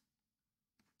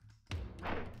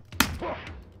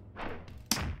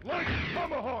 Like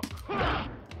tomahawk.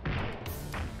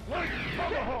 Like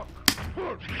tomahawk.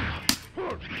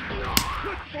 Blitzball.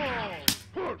 Blitzball.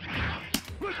 Blitzball.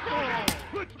 Blitzball.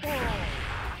 Like tomahawk.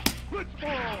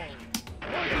 Blitzball.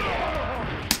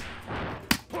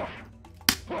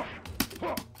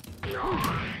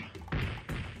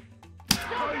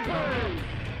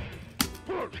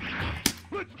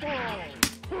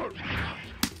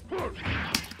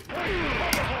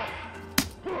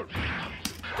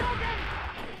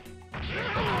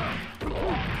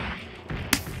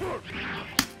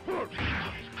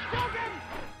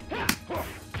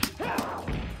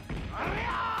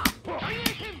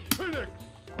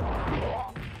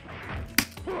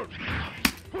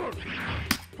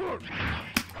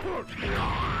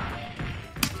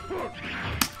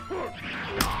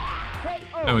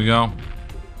 There we go.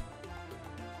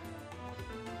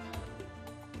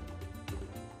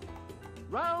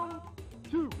 Round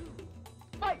 2.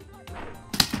 Fight.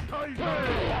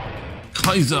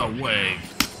 Kaiser Wave.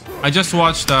 I just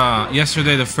watched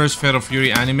yesterday the first Fatal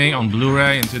Fury anime on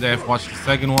Blu-ray, and today I've watched the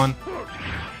second one,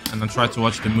 and I tried to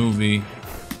watch the movie.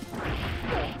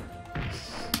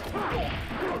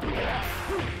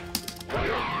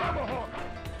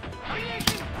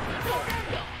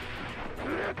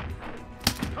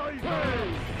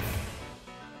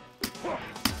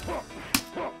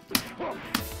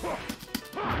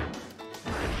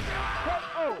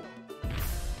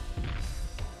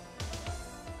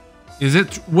 Is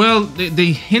it? Well, they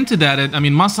hinted at it. I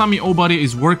mean, Masami Obari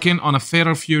is working on a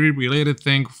Fatal Fury related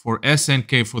thing for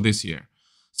SNK for this year.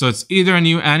 So it's either a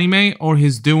new anime or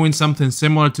he's doing something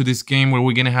similar to this game where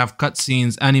we're gonna have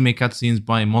cutscenes, anime cutscenes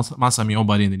by Masami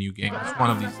Obari in the new game. It's one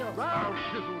of these.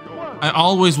 I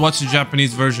always watch the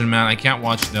Japanese version, man. I can't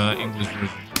watch the English version.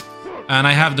 And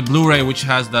I have the Blu-ray, which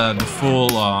has the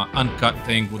full uncut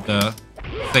thing with the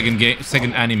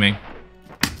second anime.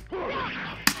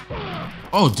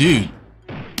 Oh, dude.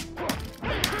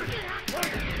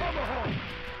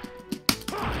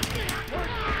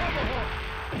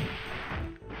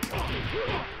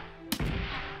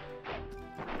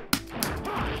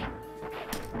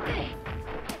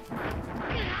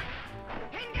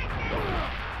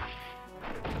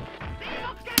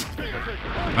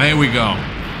 Here we go.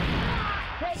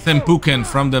 Senpuken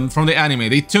from the anime.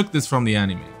 They took this from the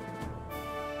anime.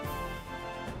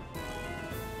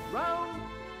 Round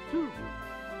 2.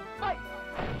 Fight.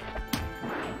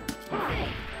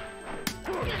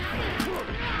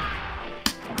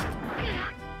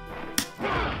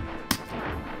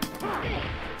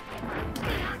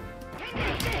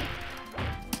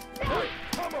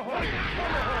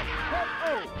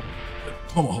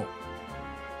 Tomahawk.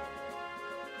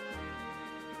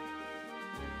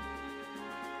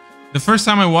 The first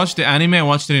time I watched the anime, I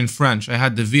watched it in French. I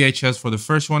had the VHS for the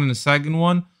first one and the second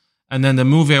one, and then the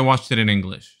movie I watched it in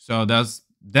English. So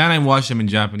then I watched them in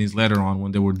Japanese later on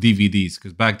when there were DVDs,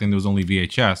 because back then there was only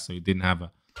VHS, so you didn't have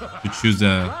to choose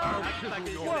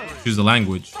the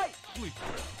language.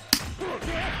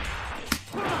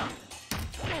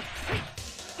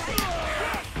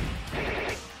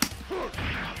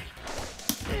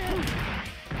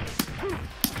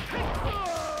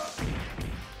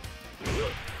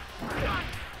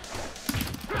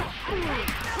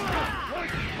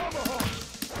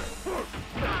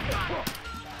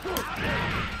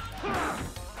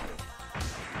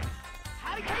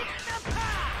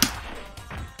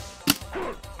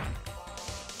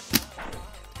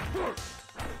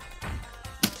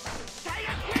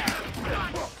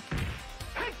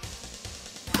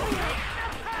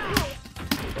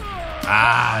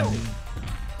 Ah.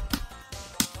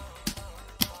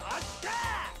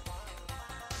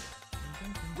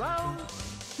 Round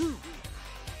 2.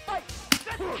 Fight.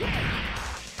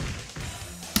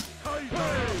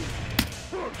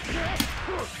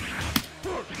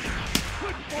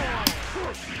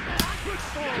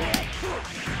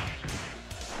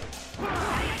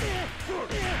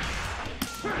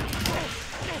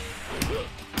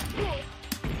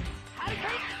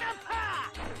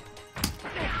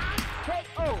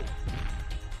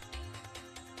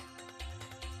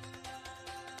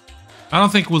 I don't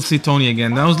think we'll see Tony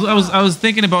again. I was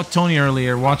thinking about Tony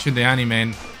earlier, watching the anime,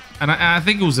 and I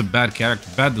think it was a bad character,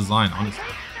 bad design, honestly.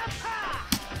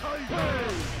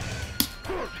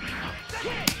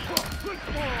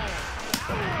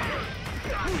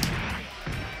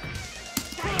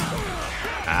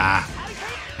 Ah.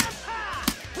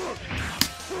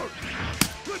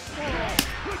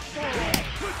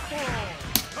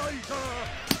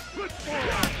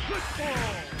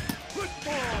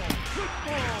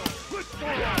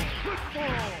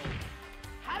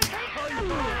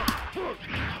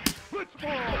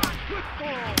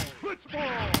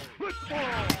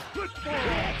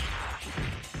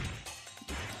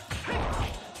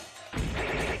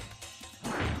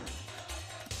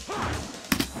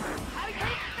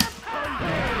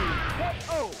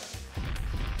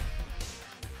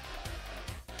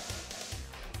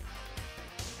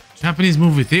 Japanese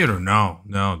movie theater? No,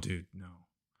 dude, no.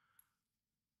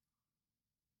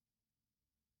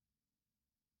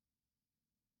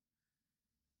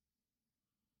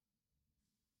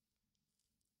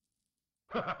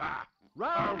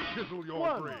 Round Chisel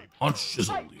your brain. I'll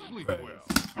chisel you. Sleep well.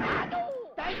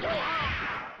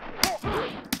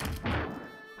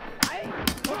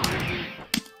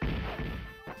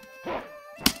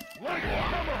 Like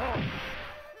tomahawk.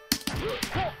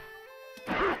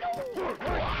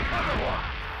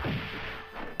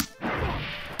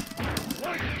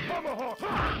 Like tomahawk.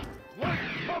 Like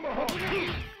tomahawk.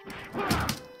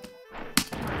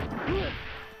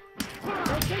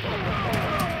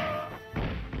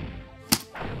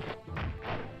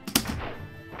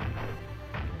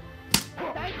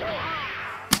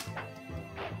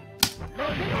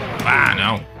 Ah,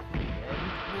 no.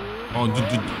 Oh,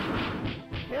 dude.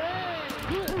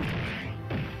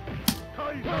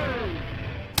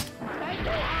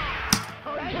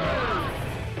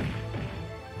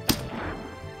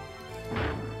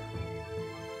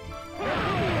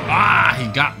 Ah, he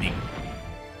got me.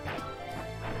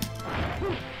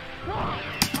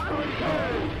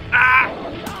 Ah!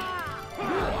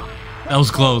 That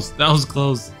was close. That was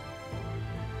close.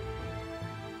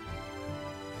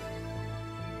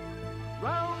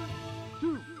 Round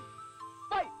 2.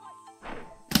 Fight.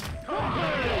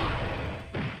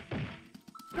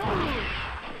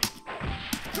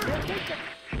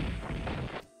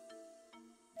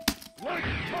 Like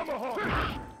tomahawk.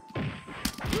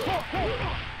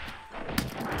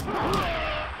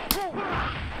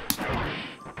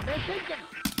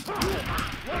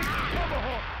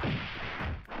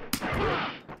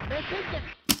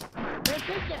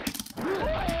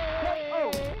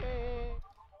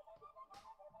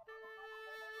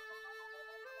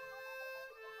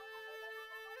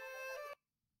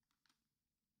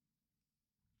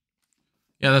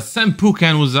 Yeah, the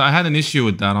Senpuken was. I had an issue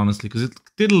with that honestly because it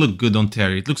did look good on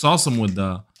Terry. It looks awesome with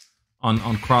the on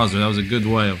Krauser. That was a good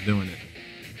way of doing it.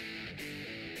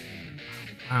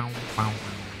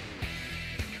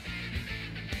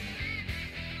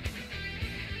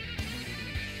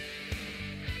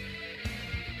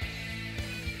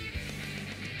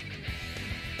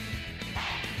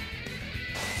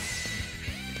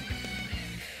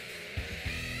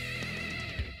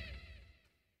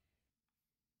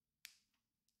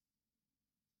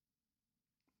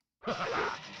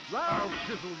 Round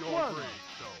chisel your gravestone.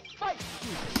 Fight!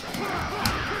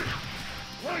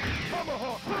 Like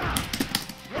tomahawk!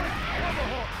 Like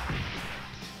tomahawk!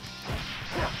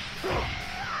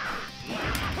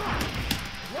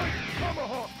 Like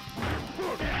tomahawk!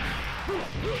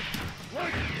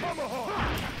 Like tomahawk!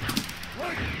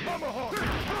 Like tomahawk!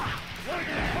 Like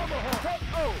tomahawk!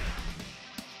 Oh!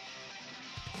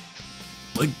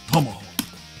 Like tomahawk.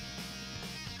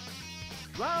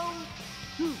 Round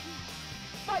 2.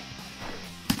 Fight!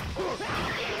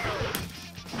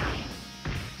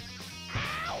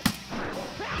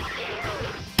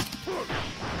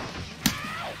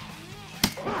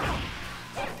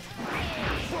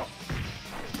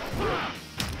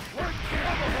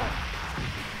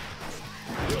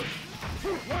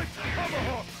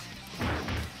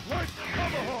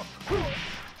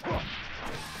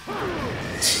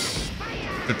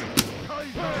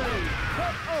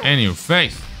 In your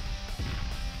face.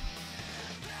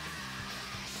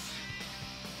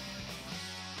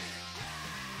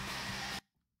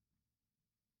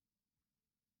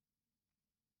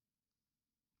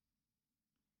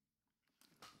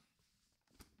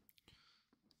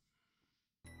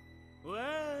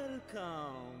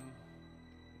 Welcome.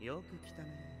 よく来たね。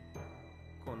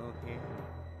この部屋に。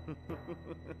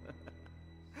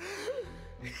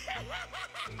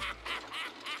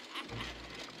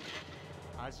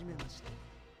はじめまして。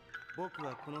僕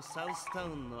はこのサウスタウ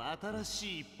ンの新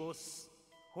しいボス、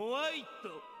ホワイ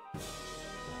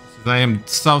ト。I am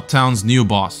Southtown's new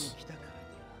boss. 来たから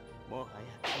にはもはや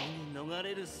君に逃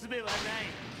れる術はない。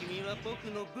君は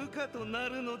僕の部下とな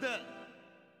るのだ。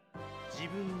自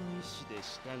分の意志で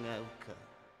従うか、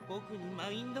僕に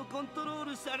マインドコントロー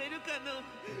ルされるかの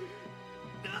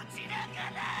どちら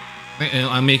かだ。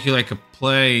 I make you like a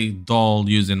play doll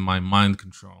using my mind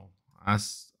control.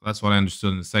 That's what I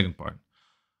understood in the second part.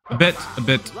 A bit.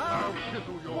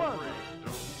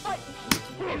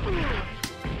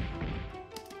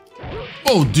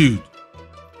 Oh, dude.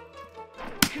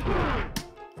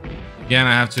 Again,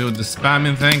 I have to do the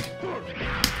spamming thing.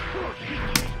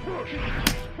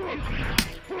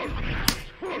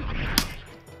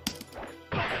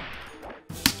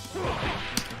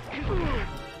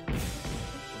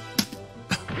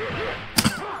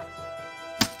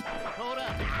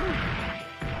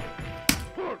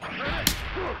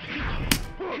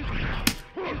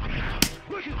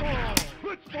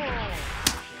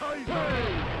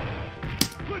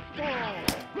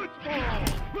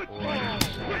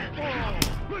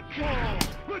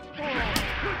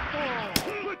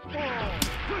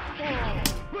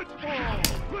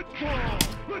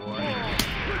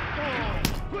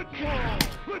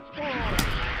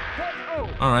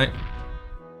 All right.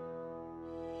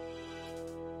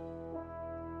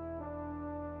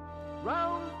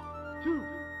 Round 2.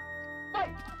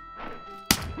 Fight!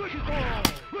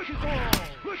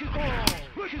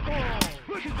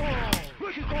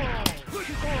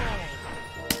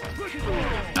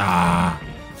 Ah.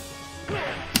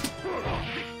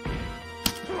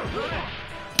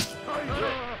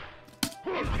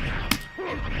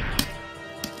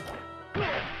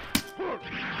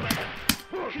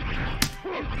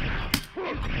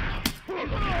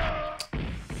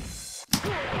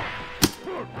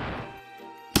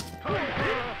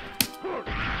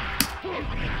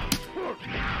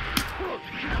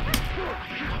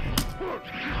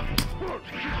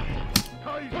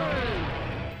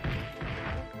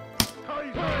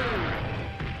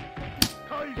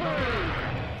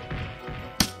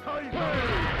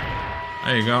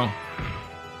 There you go.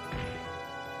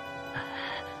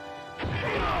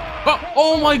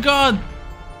 Oh my god!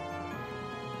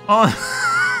 Oh,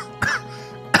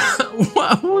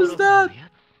 what was that?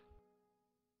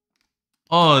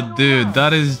 Oh, dude,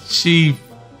 that is cheap.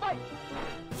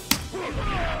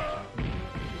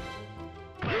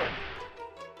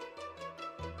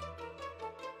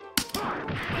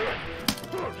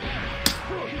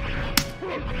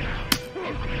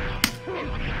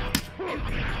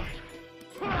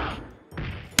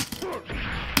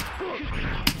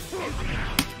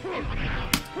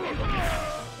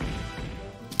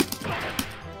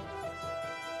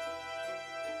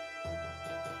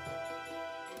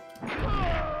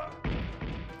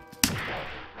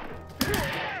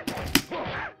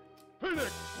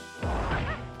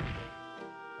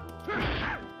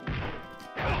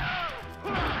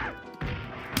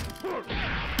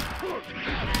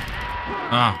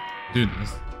 Ah, dude.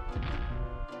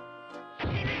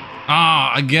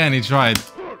 Ah, again, he tried.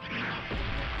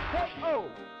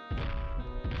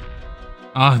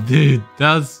 Ah, dude,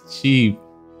 that's cheap.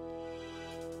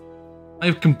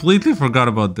 I completely forgot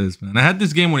about this, man. I had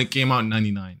this game when it came out in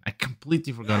 '99. I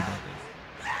completely forgot about this.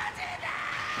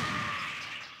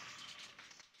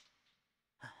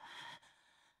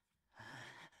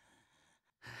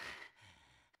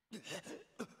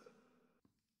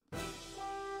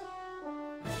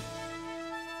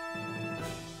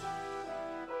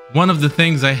 One of the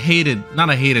things I hated,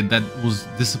 that was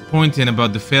disappointing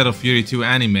about the Fatal Fury 2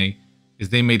 anime is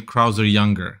they made Krauser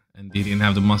younger and they didn't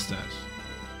have the mustache.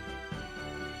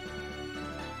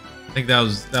 I think that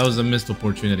was a missed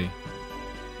opportunity.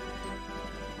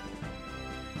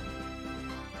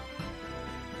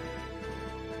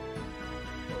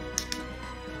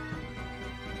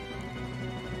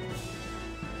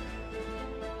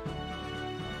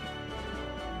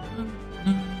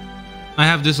 I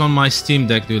have this on my Steam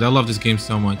Deck, dude. I love this game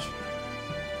so much.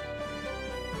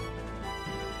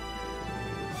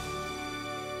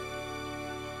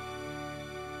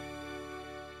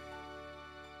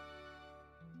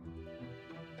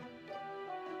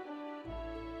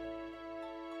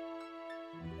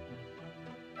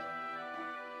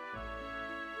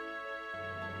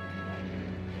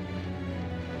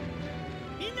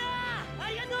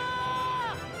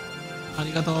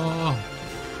 Arigato.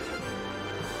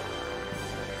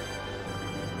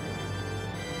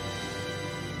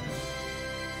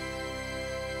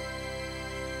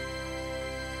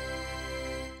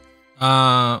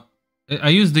 I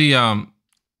used the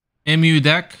MU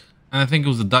deck, and I think it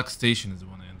was the Duck Station is the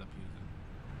one I ended up using,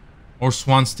 or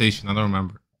Swan Station. I don't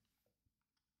remember.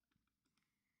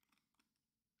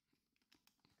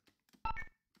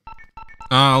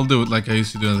 I'll do it like I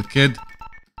used to do as a kid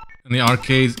in the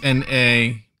arcades.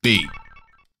 NAB.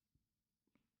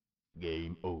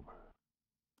 Game over.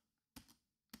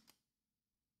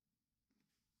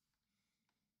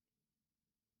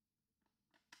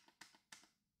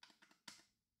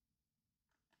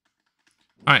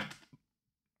 All right,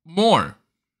 more.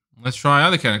 Let's try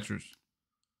other characters.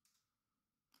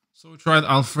 So we tried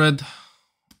Alfred.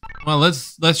 Well,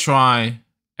 let's try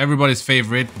everybody's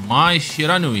favorite, Mai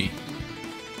Shiranui.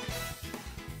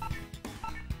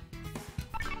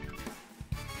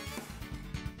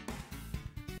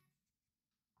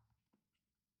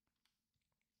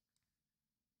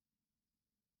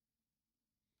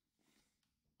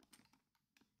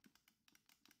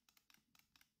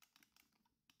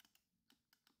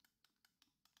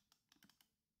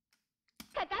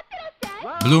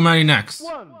 Blue Mary next.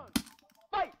 One.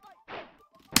 Fight.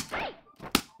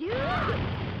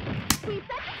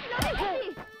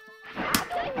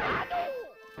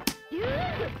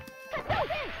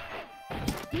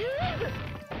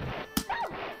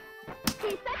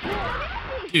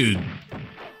 Dude.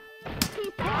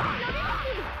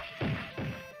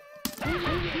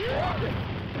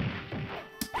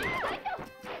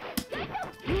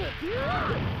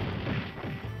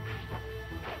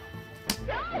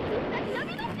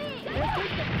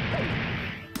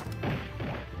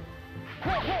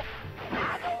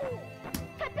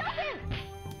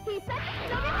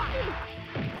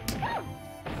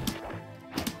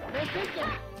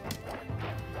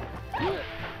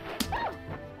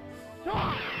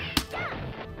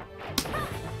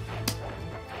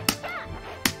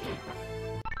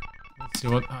 Let's see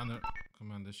what other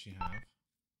command does she have.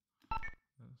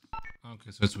 Okay,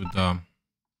 so it's with Time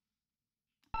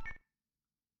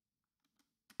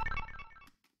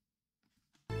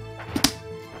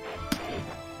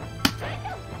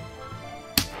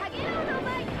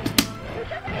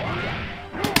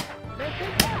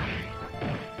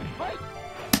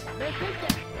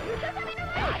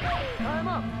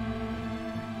up.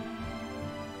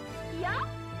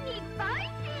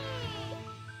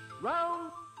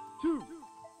 Round 2.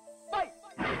 Fight.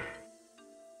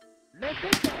 Let's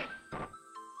take it.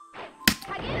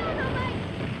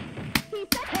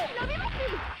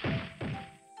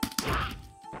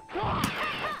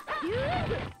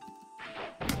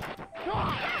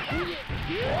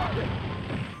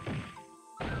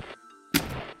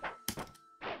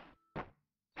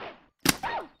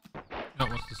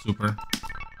 oh, What's the super?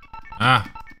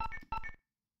 Ah.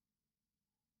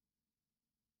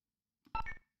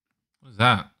 What is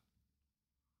that?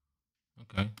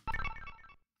 Okay.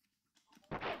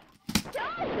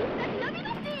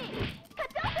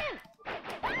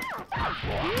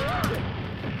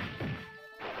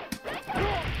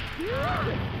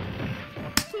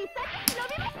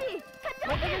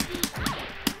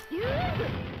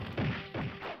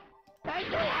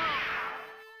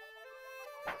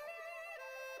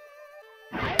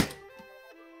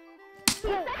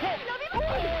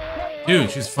 Dude,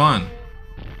 she's fun.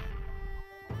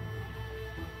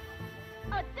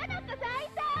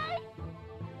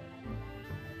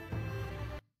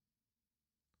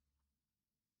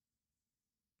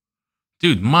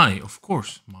 Dude, Mai, of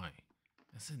course, Mai.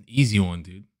 That's an easy one,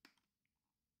 dude.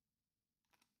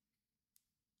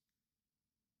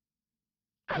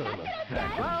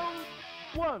 Round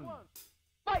one.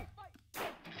 Fight.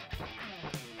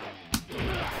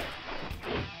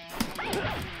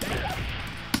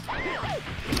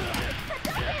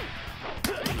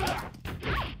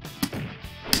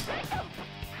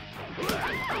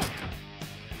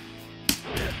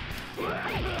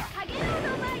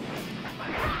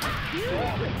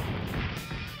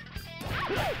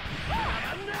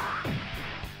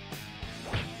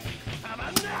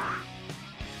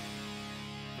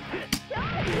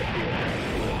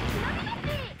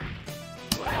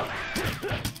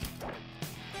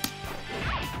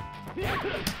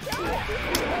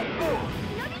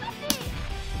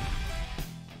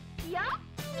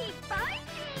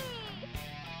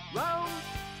 Round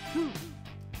two.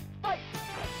 Fight.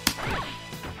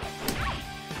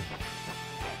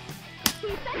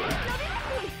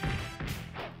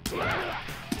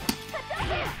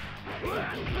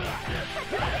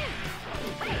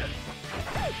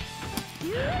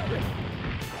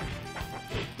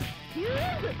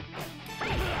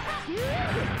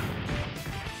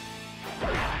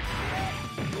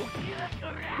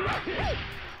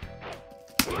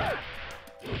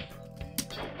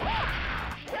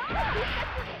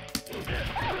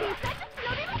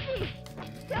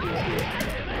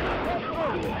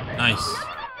 Nice.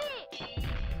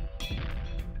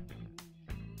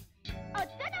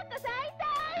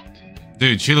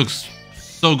 Dude, she looks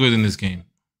so good in this game.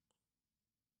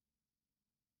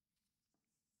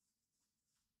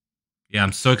 Yeah,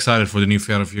 I'm so excited for the new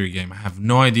Fatal Fury game. I have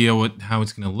no idea how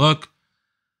it's gonna look.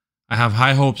 I have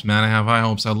high hopes, man. I have high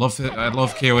hopes. I love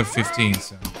KOF 15.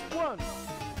 So.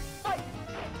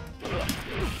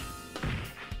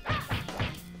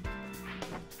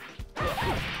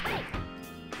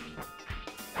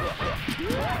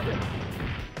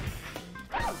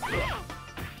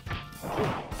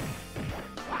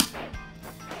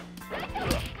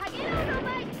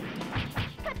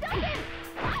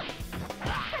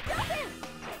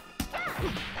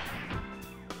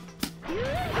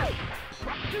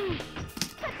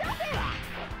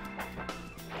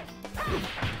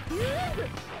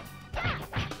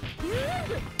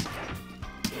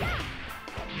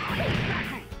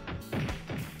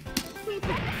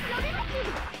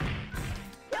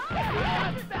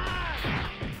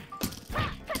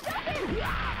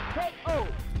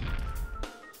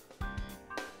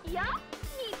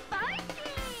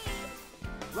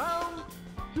 Round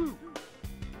two.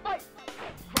 Fight.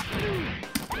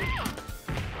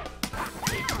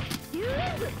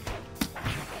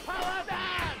 Power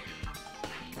down.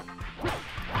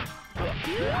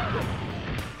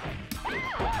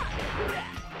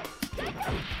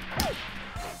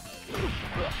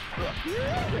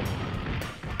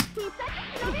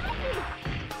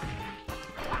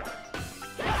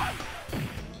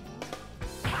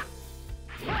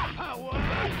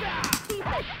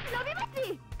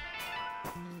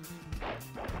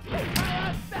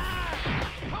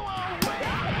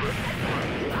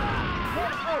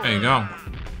 There you go.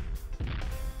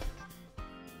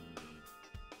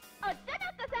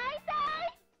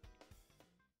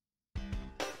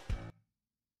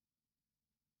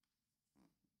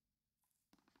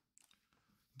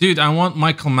 Dude, I want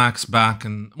Michael Max back,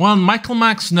 and well, Michael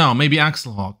Max, no, maybe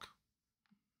Axel Hawk.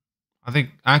 I think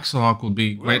Axel Hawk would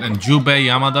be great, and Jubei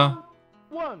Yamada.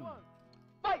 One.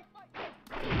 Fight.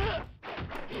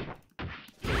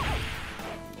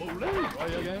 Try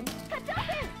again.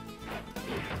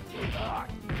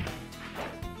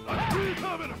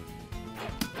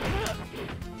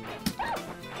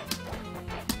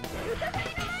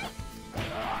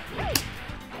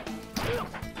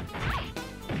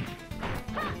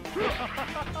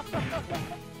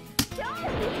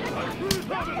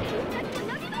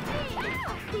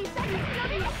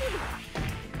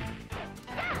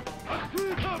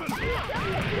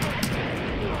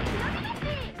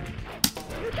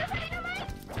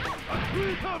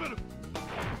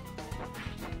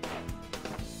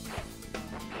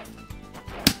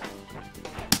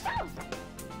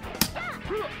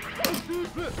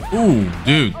 Ooh,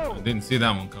 dude. I didn't see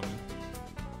that one coming.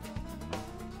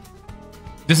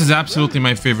 This is absolutely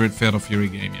my favorite Fatal Fury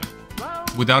game, yeah.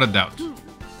 Without a doubt.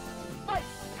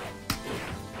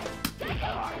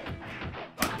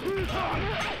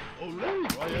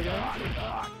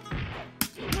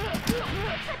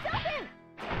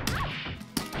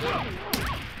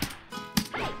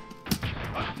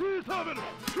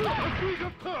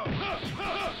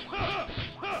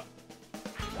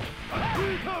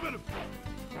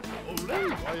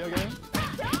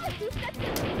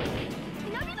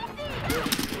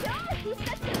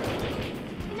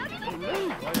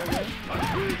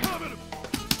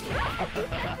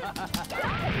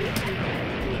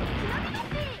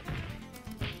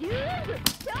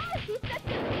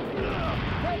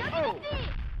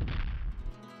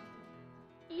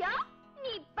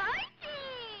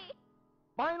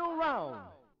 Final round.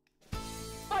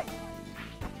 Fight!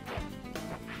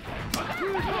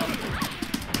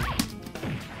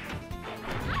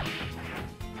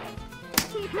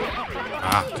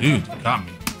 Ah, dude, you got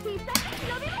me.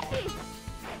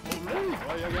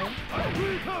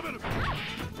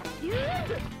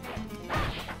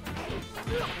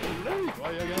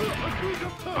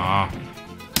 Ah.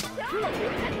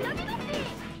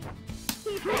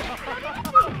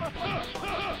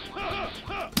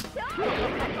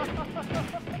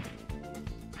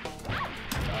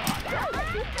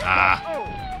 Ah.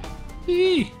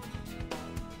 Eee.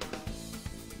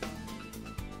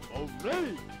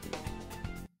 Already.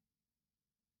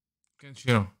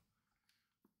 Kenshiro.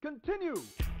 Continue.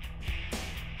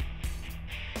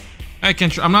 Hey,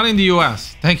 Kenshiro, I'm not in the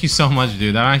US. Thank you so much,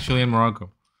 dude. I'm actually in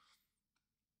Morocco.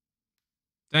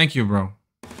 Thank you, bro.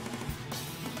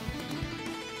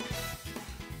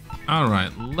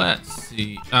 Alright, let's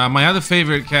see. My other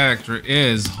favorite character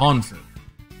is Honfu.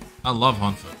 I love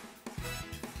Honfu.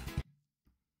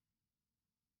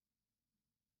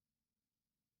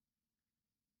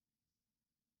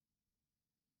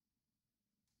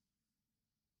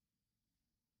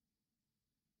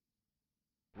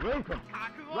 Welcome.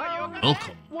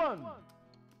 Welcome. One.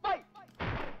 Fight.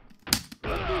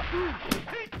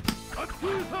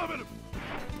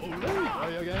 Try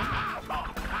again.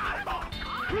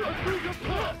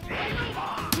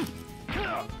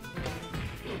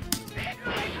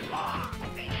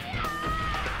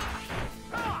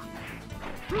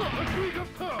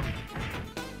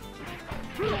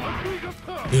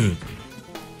 Dude.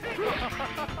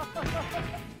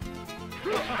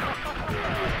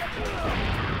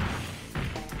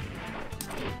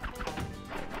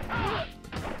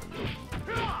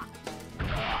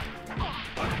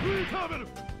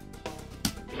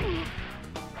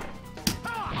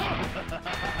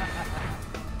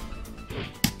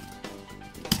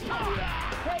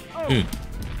 Dude.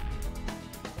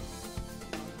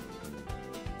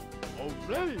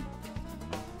 Already.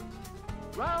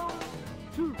 Round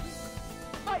 2.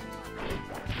 Fight.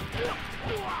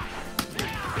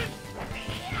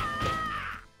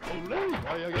 Already.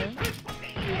 Try again.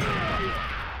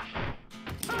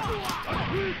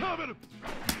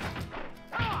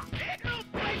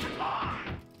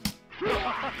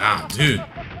 Ah, dude.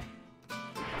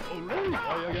 Already.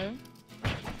 Try again.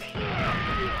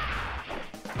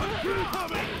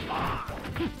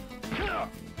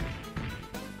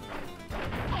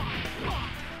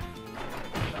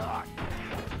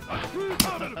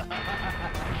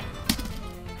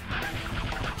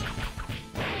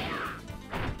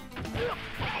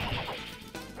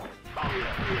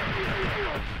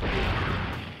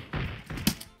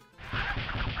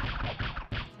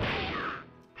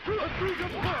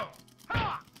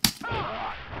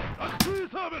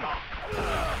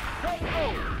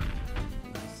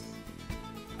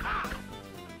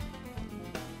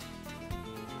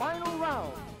 Final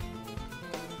round.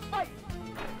 Fight.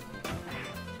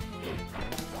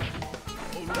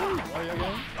 Try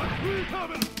again. Try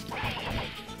again.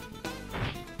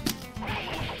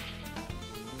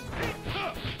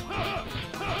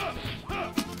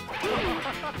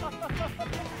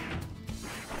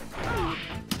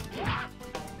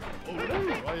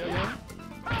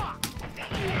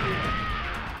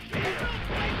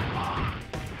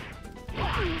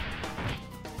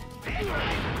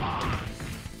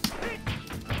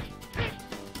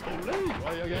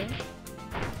 Try again.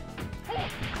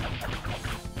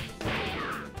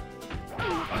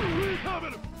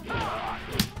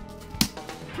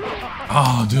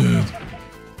 Oh, dude.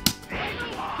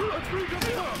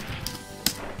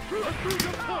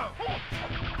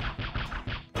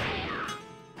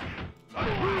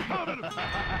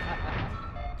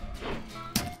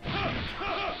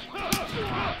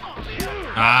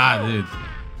 Ah, dude.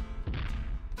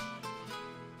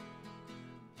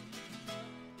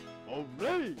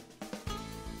 Olay!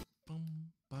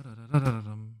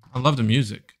 I love the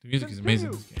music. The music is amazing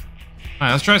in this game.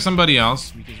 Alright, let's try somebody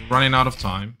else because we're running out of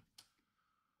time.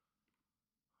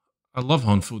 I love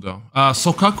Honfu though.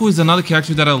 Sokaku is another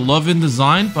character that I love in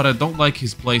design, but I don't like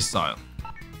his playstyle.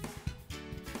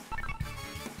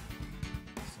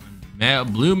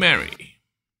 Blue Mary.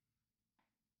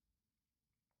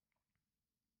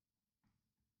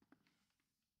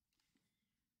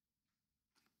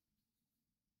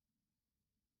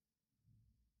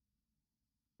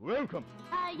 Welcome.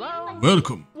 Round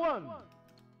Welcome. 1.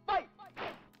 Fight.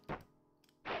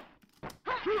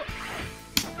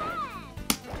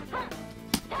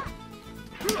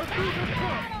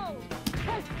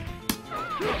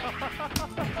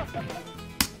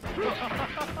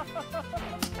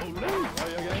 Olay! Try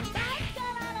again.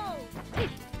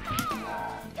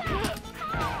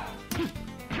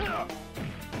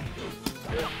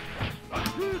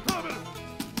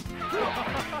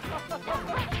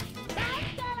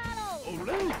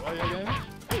 Olay! Try again.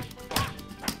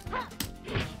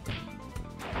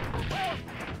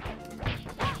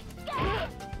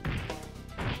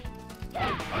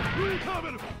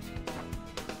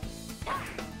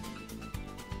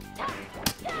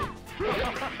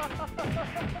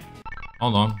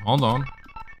 Hold on, hold on.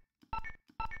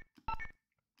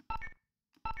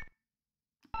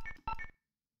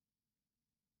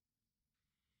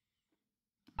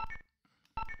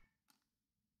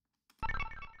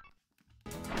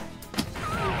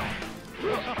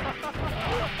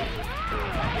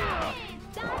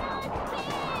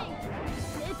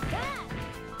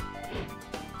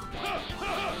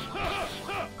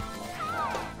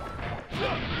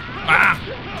 Ah!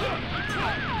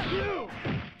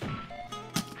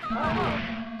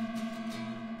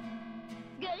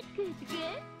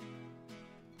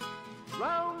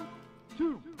 Round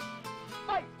 2.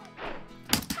 Fight.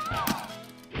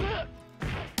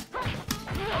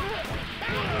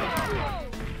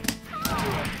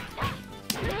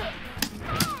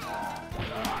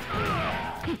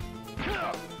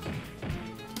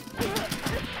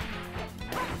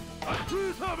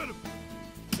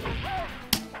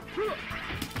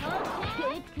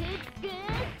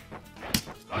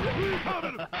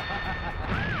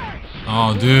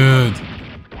 Oh, dude.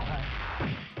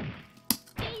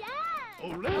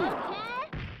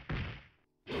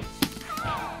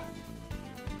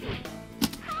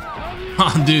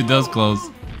 Oh, dude, that was close.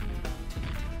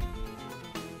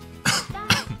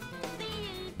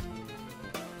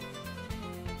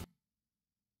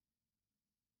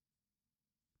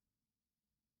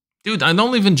 Dude, I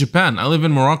don't live in Japan. I live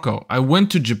in Morocco. I went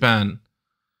to Japan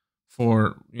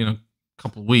for, a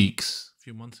couple weeks, a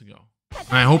few months ago.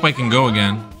 And I hope I can go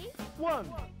again.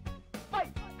 1.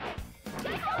 Fight.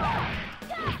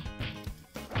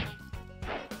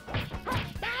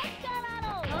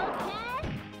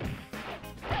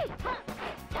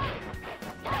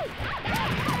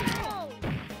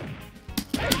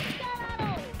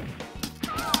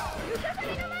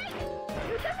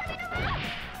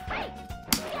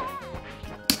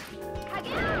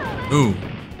 Ooh.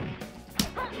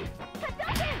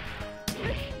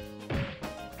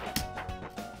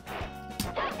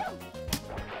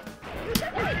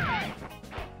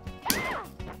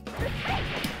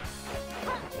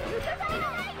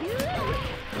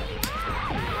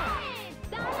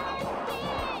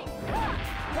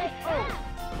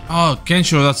 Oh,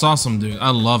 Kensho, that's awesome, dude. I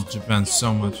love Japan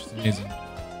so much. It's amazing.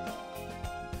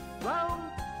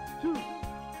 Round 2.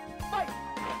 Fight.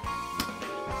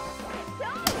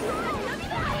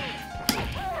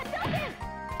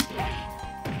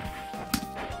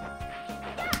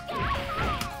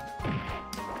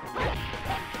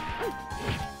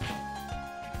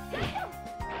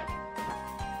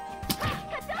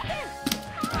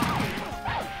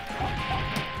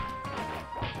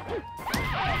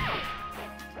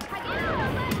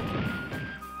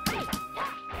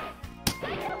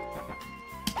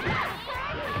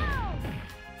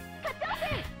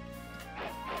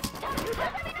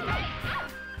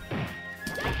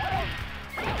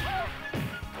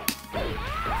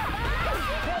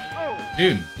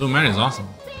 Dude, Blue Man is awesome.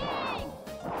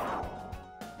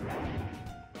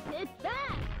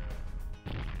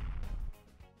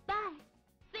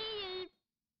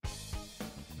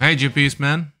 Hey, GPS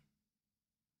man.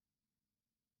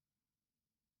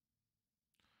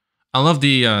 I love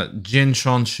the Jin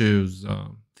Shonshu's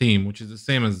theme, which is the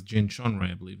same as Jin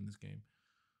Shonrei, I believe, in this game.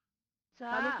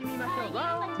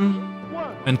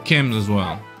 And Kim's as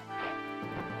well.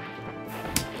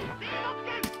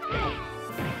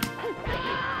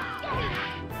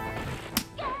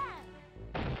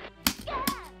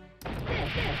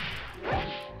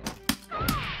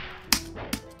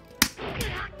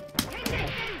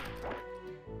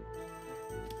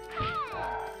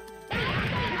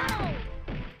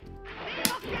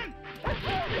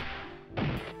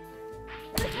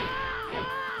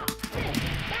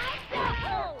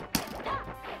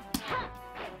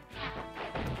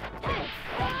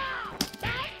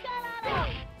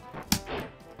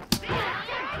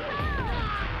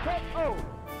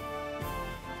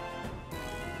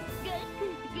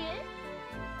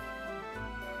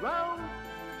 Round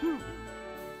 2.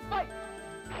 Fight!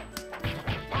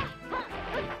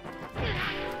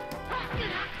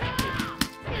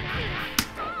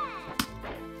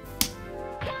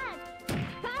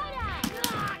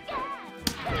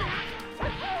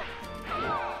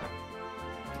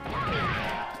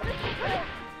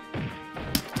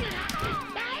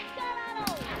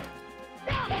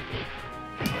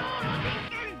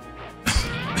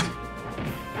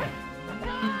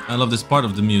 I love this part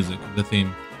of the music, the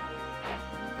theme.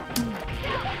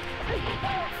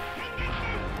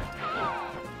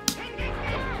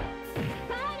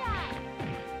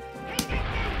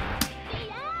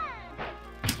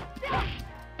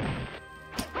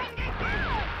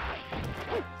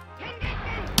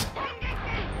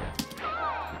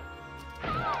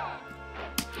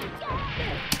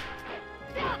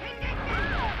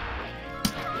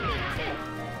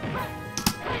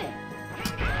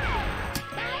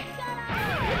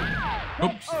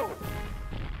 Oops.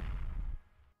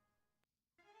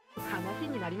 話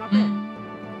になりません。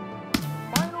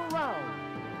Final round.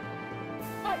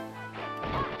 Fight!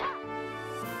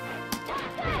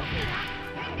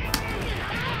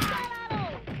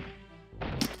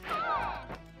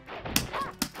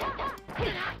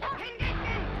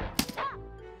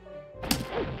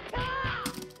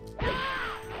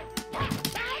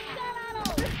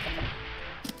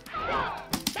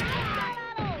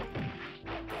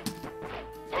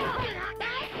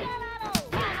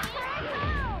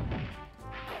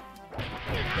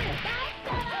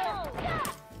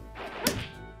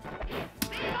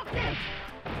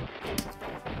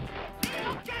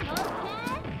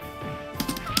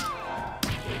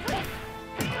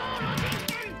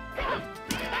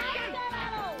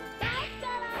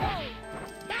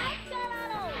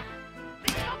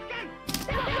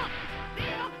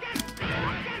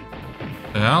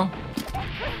 The hell?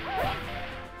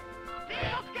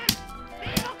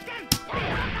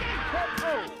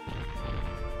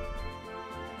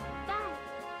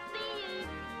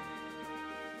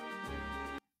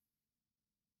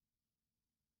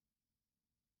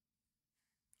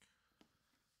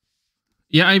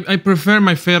 Yeah, I prefer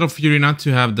my Fatal Fury not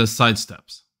to have the side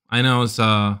steps. I know it's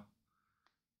yeah,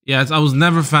 I was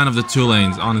never a fan of the 2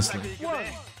 lanes, honestly.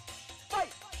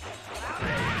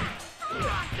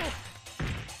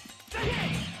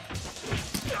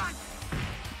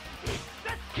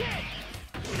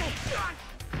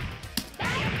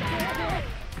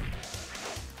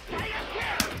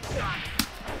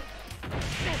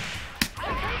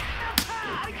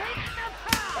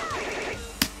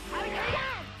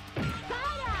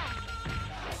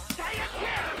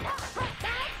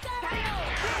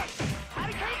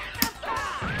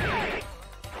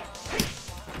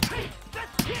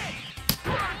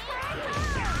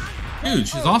 Dude,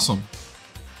 she's awesome.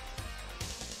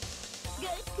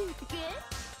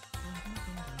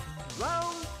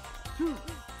 Round 2.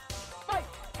 Fight!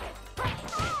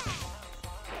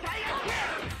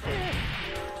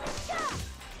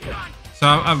 So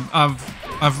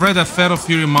I've read a Fatal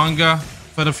Fury manga,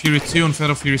 Fatal Fury 2 and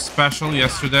Fatal Fury Special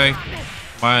yesterday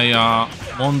by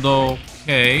Mondo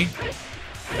K.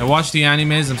 I watched the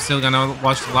animes. I'm still gonna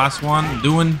watch the last one. I'm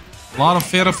doing a lot of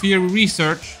Fatal Fury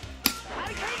research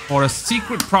for a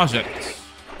secret project.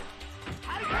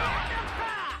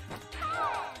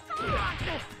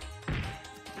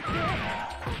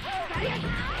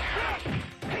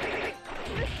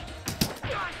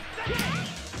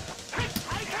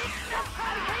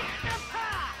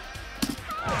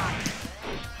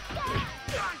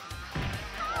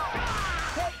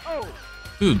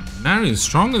 Dude, Nari is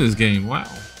strong in this game. Wow.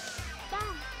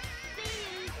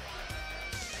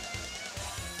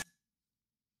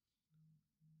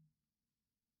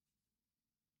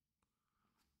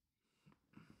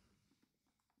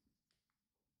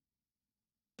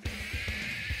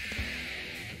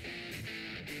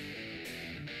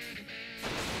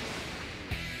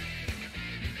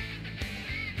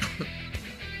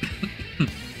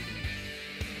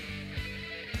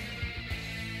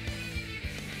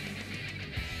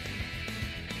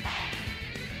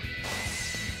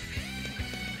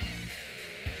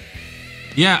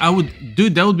 Yeah, I would,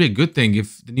 dude. That would be a good thing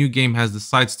if the new game has the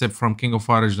sidestep from King of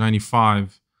Fighters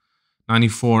 95,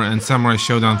 94, and Samurai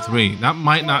Showdown 3. That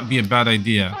might not be a bad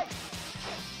idea.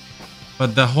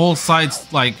 But the whole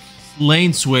sides like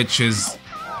lane switch is,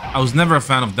 I was never a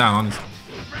fan of that, honestly.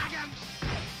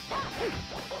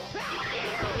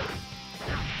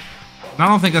 And I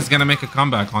don't think that's gonna make a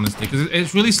comeback, honestly, because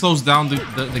it really slows down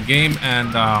the game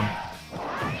and.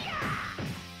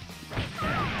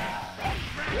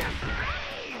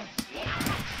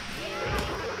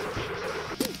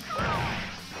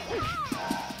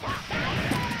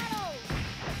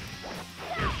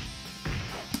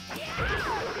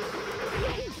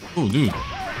 Oh, dude.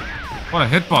 What a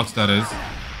hitbox that is.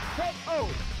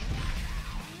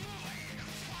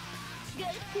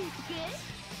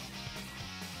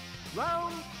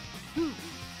 Round 2.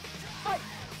 Fight.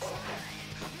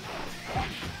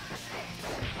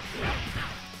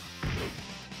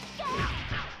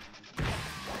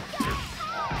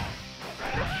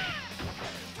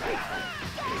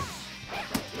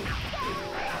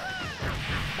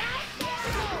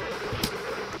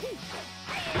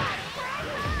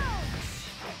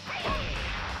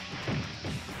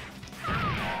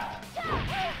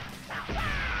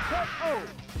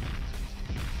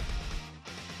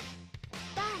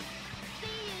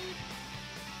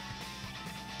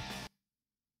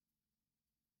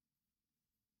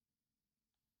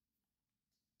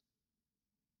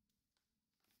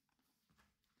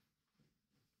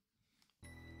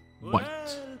 What?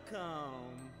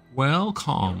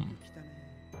 Welcome.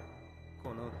 こ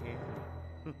の部屋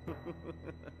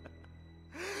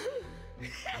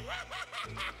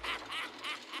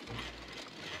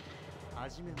は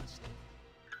じめまして。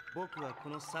僕はこ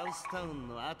のサウスタウン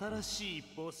の新しい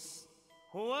ボス、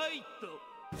ホワイト。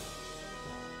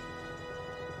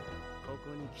こ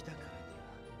こに来たから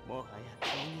には、もはや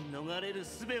君に逃れる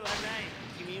術はない。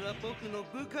君は僕の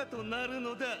部下となる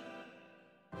のだ。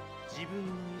自分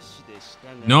の意志で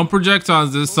従う。No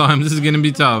projectiles this time. This is gonna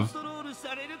be tough. コントロール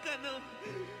されるかの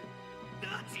ど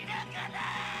ちらかだ。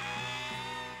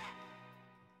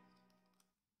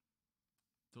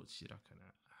どちらか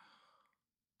な。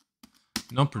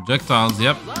No projectiles,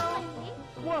 yep.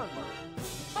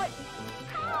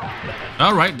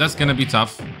 Alright, that's gonna be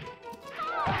tough.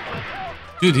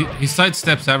 Dude, he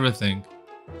sidesteps everything.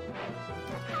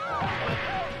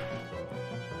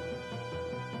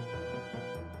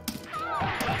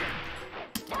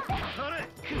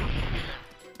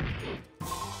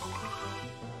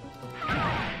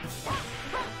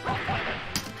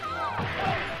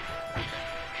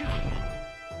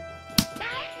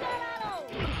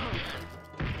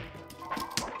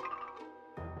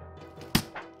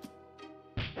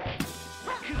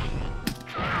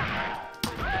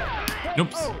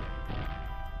 Oops.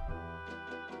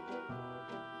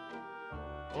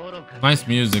 Nice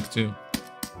music too.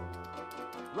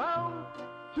 Round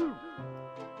 2.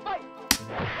 Fight.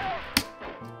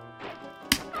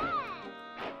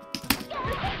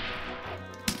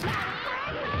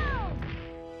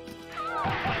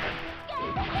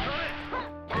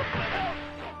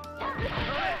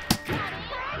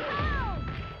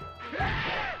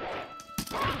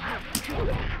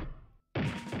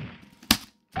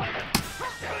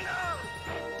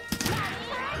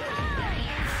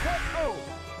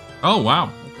 Oh, wow.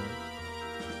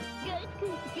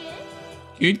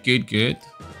 Good, good, good.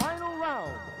 Final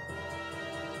round.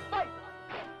 Fight.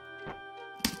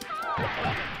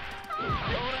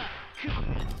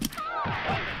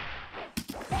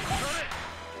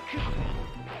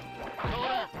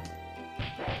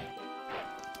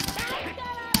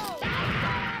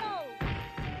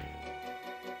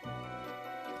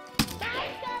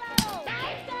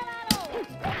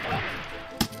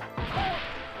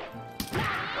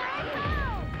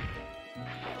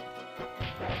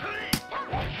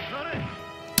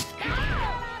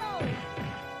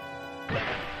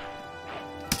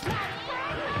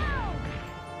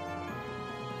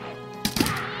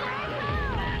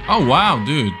 Oh, wow,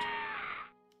 dude.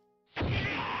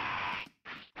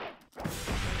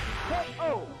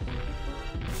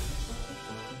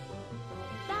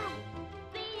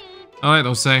 All right,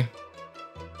 Jose.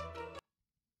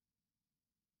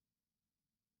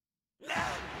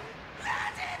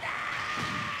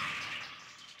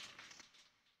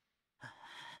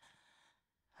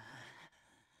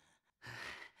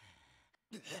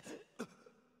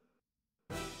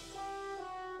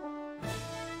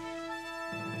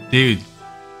 Dude,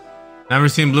 never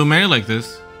seen Blue Mary like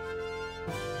this.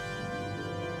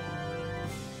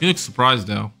 He looks surprised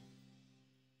though.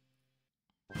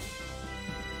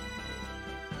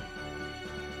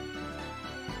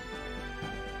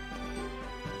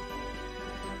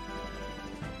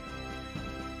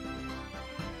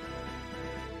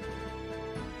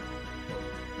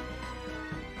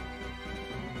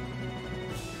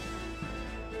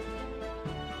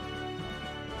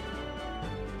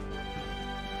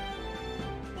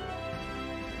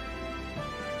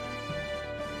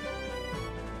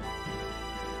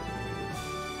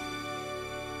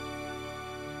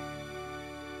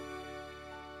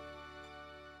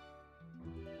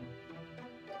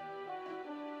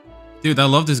 Dude, I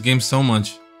love this game so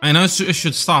much. I know it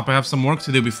should stop. I have some work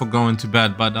to do before going to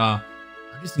bed, but I'm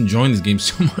just enjoying this game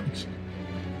so much.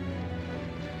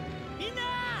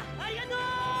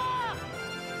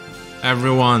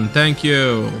 Everyone, thank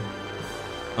you.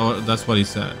 Oh, that's what he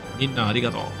said. Minna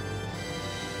arigato.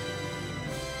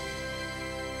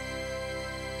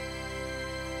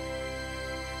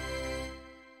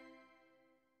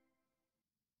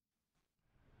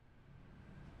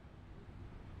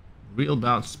 Real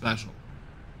Bout special.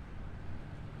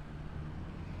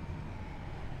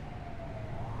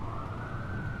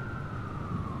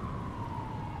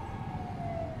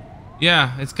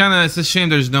 Yeah, it's a shame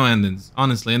there's no endings,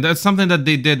 honestly. And that's something that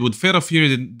they did with Fatal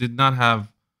Fury. Did not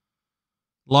have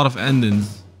a lot of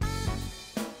endings.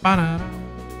 Ba-da-da.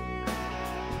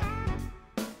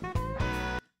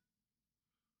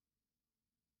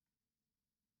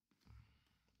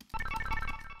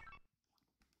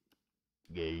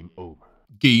 Game over.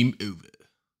 Game over.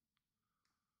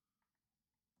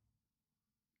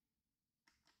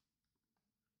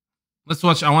 Let's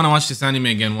watch. I want to watch this anime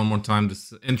again one more time.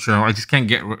 This intro. I just can't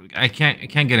get. I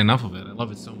can't get enough of it. I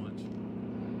love it so much.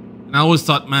 And I always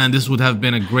thought, man, this would have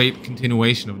been a great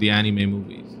continuation of the anime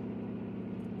movies.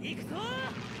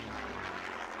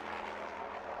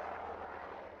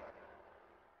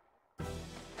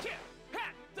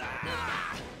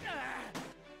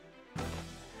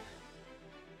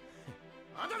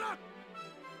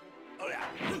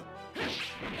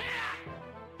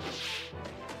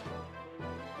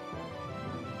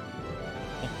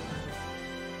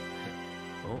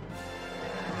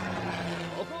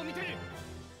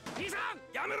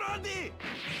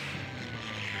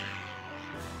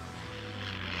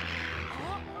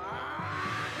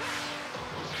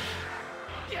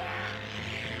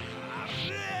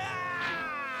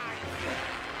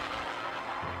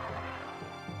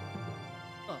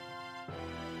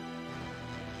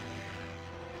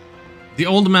 The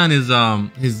old man is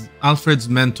his Alfred's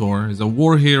mentor. He's a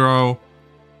war hero.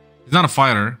 He's not a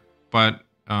fighter, but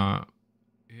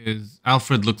his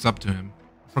Alfred looks up to him.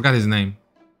 I forgot his name.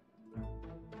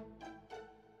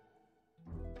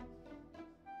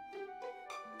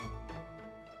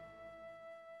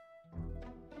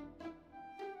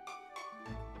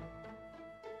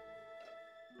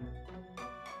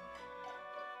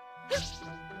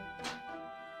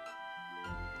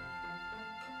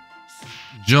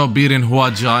 Joe beating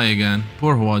Huajai again.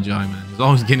 Poor Huajai, man. He's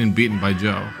always getting beaten by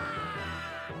Joe.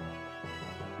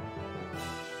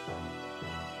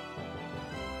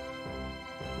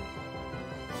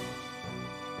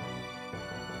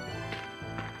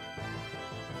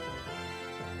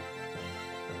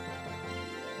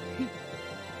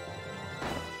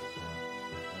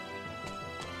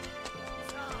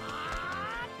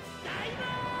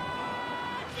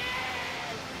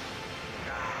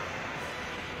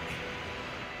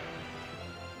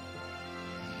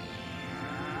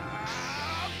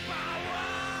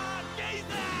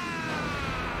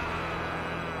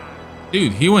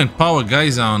 Dude, he went power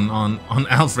guys on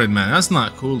Alfred, man. That's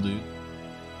not cool, dude.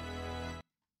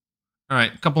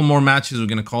 Alright, a couple more matches. We're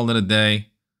gonna call it a day.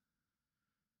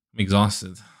 I'm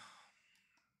exhausted.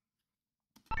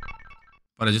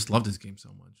 But I just love this game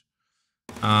so much.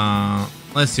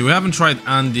 Let's see. We haven't tried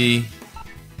Andy.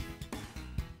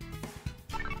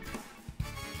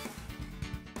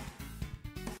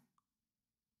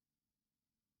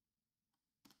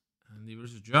 Andy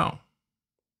versus Joe.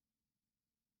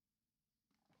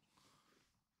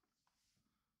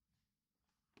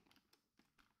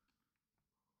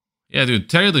 Yeah, dude,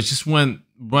 Terry just went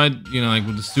right, you know, like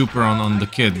with the super on the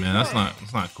kid, man. That's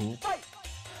not cool.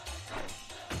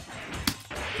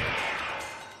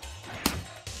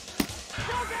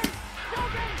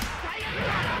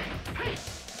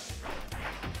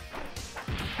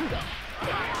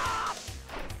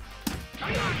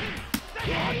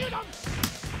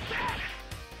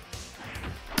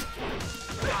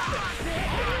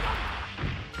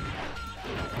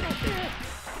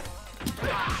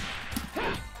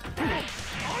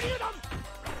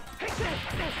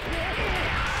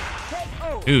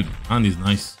 Dude, Andy's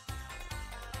nice.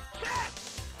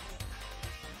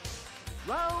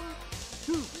 Round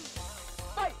 2.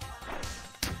 Fight.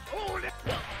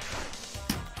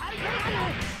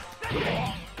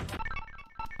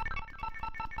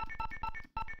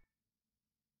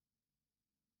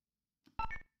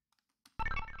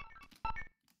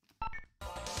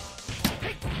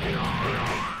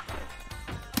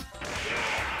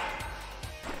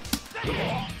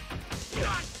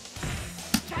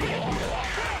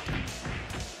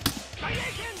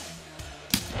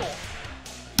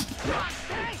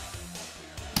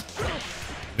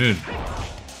 Dude.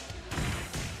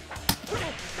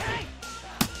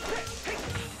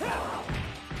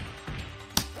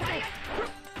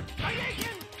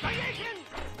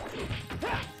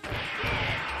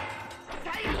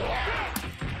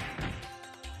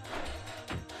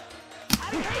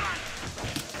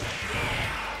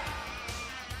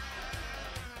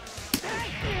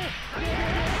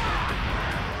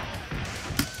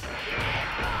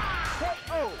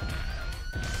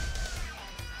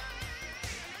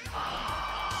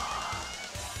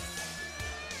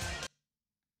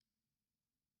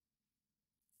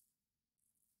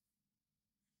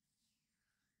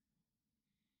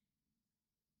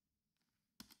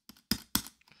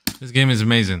 This game is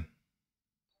amazing.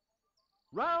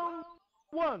 Round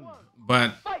 1.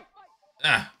 But Fight.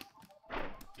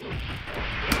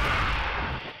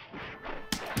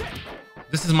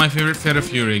 This is my favorite Fatal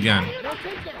Fury again.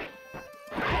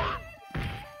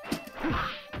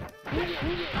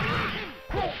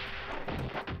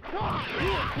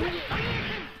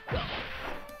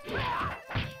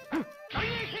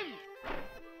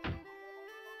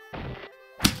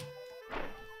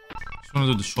 Just wanna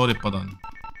do the short button.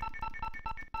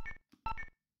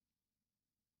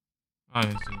 I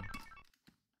see.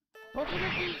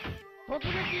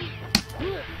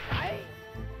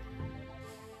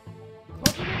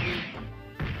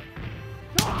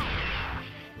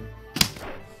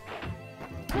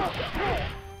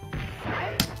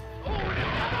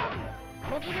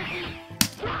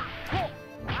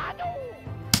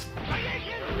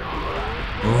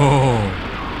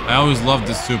 Oh, I always loved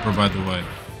this super, by the way.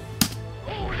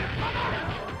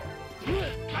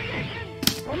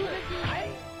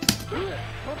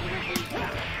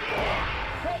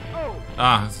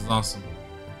 Ah, this is awesome.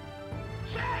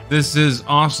 This is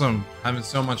awesome. Having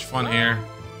so much fun here.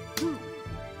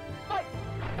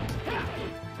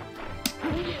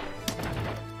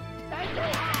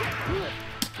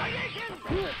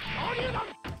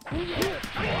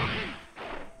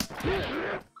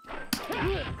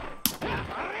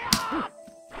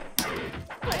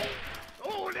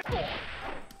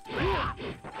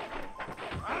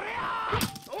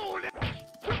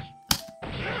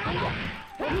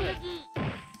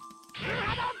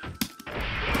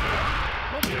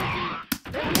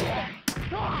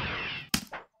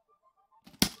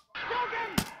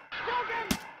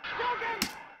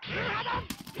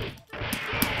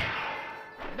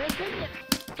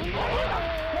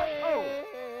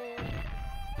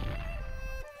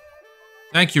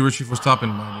 Thank you, Richie, for stopping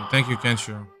by me. Thank you,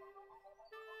 Kenshiro.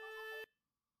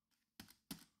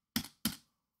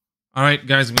 Alright,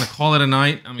 guys, I'm going to call it a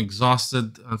night. I'm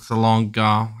exhausted. It's a long,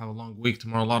 have a long week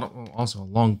tomorrow. Also a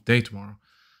long day tomorrow.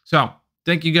 So,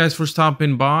 thank you guys for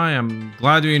stopping by. I'm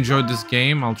glad you enjoyed this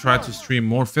game. I'll try to stream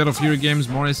more Fatal Fury games,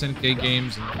 more SNK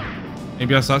games. And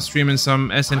maybe I'll start streaming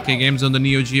some SNK games on the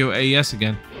Neo Geo AES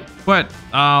again. But,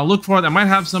 look for it. I might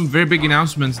have some very big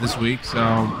announcements this week.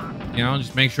 So, you know,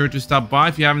 just make sure to stop by.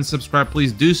 If you haven't subscribed,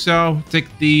 please do so. Tick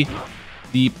the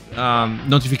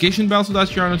notification bell so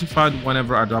that you are notified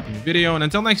whenever I drop a new video. And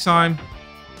until next time,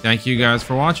 thank you guys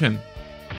for watching.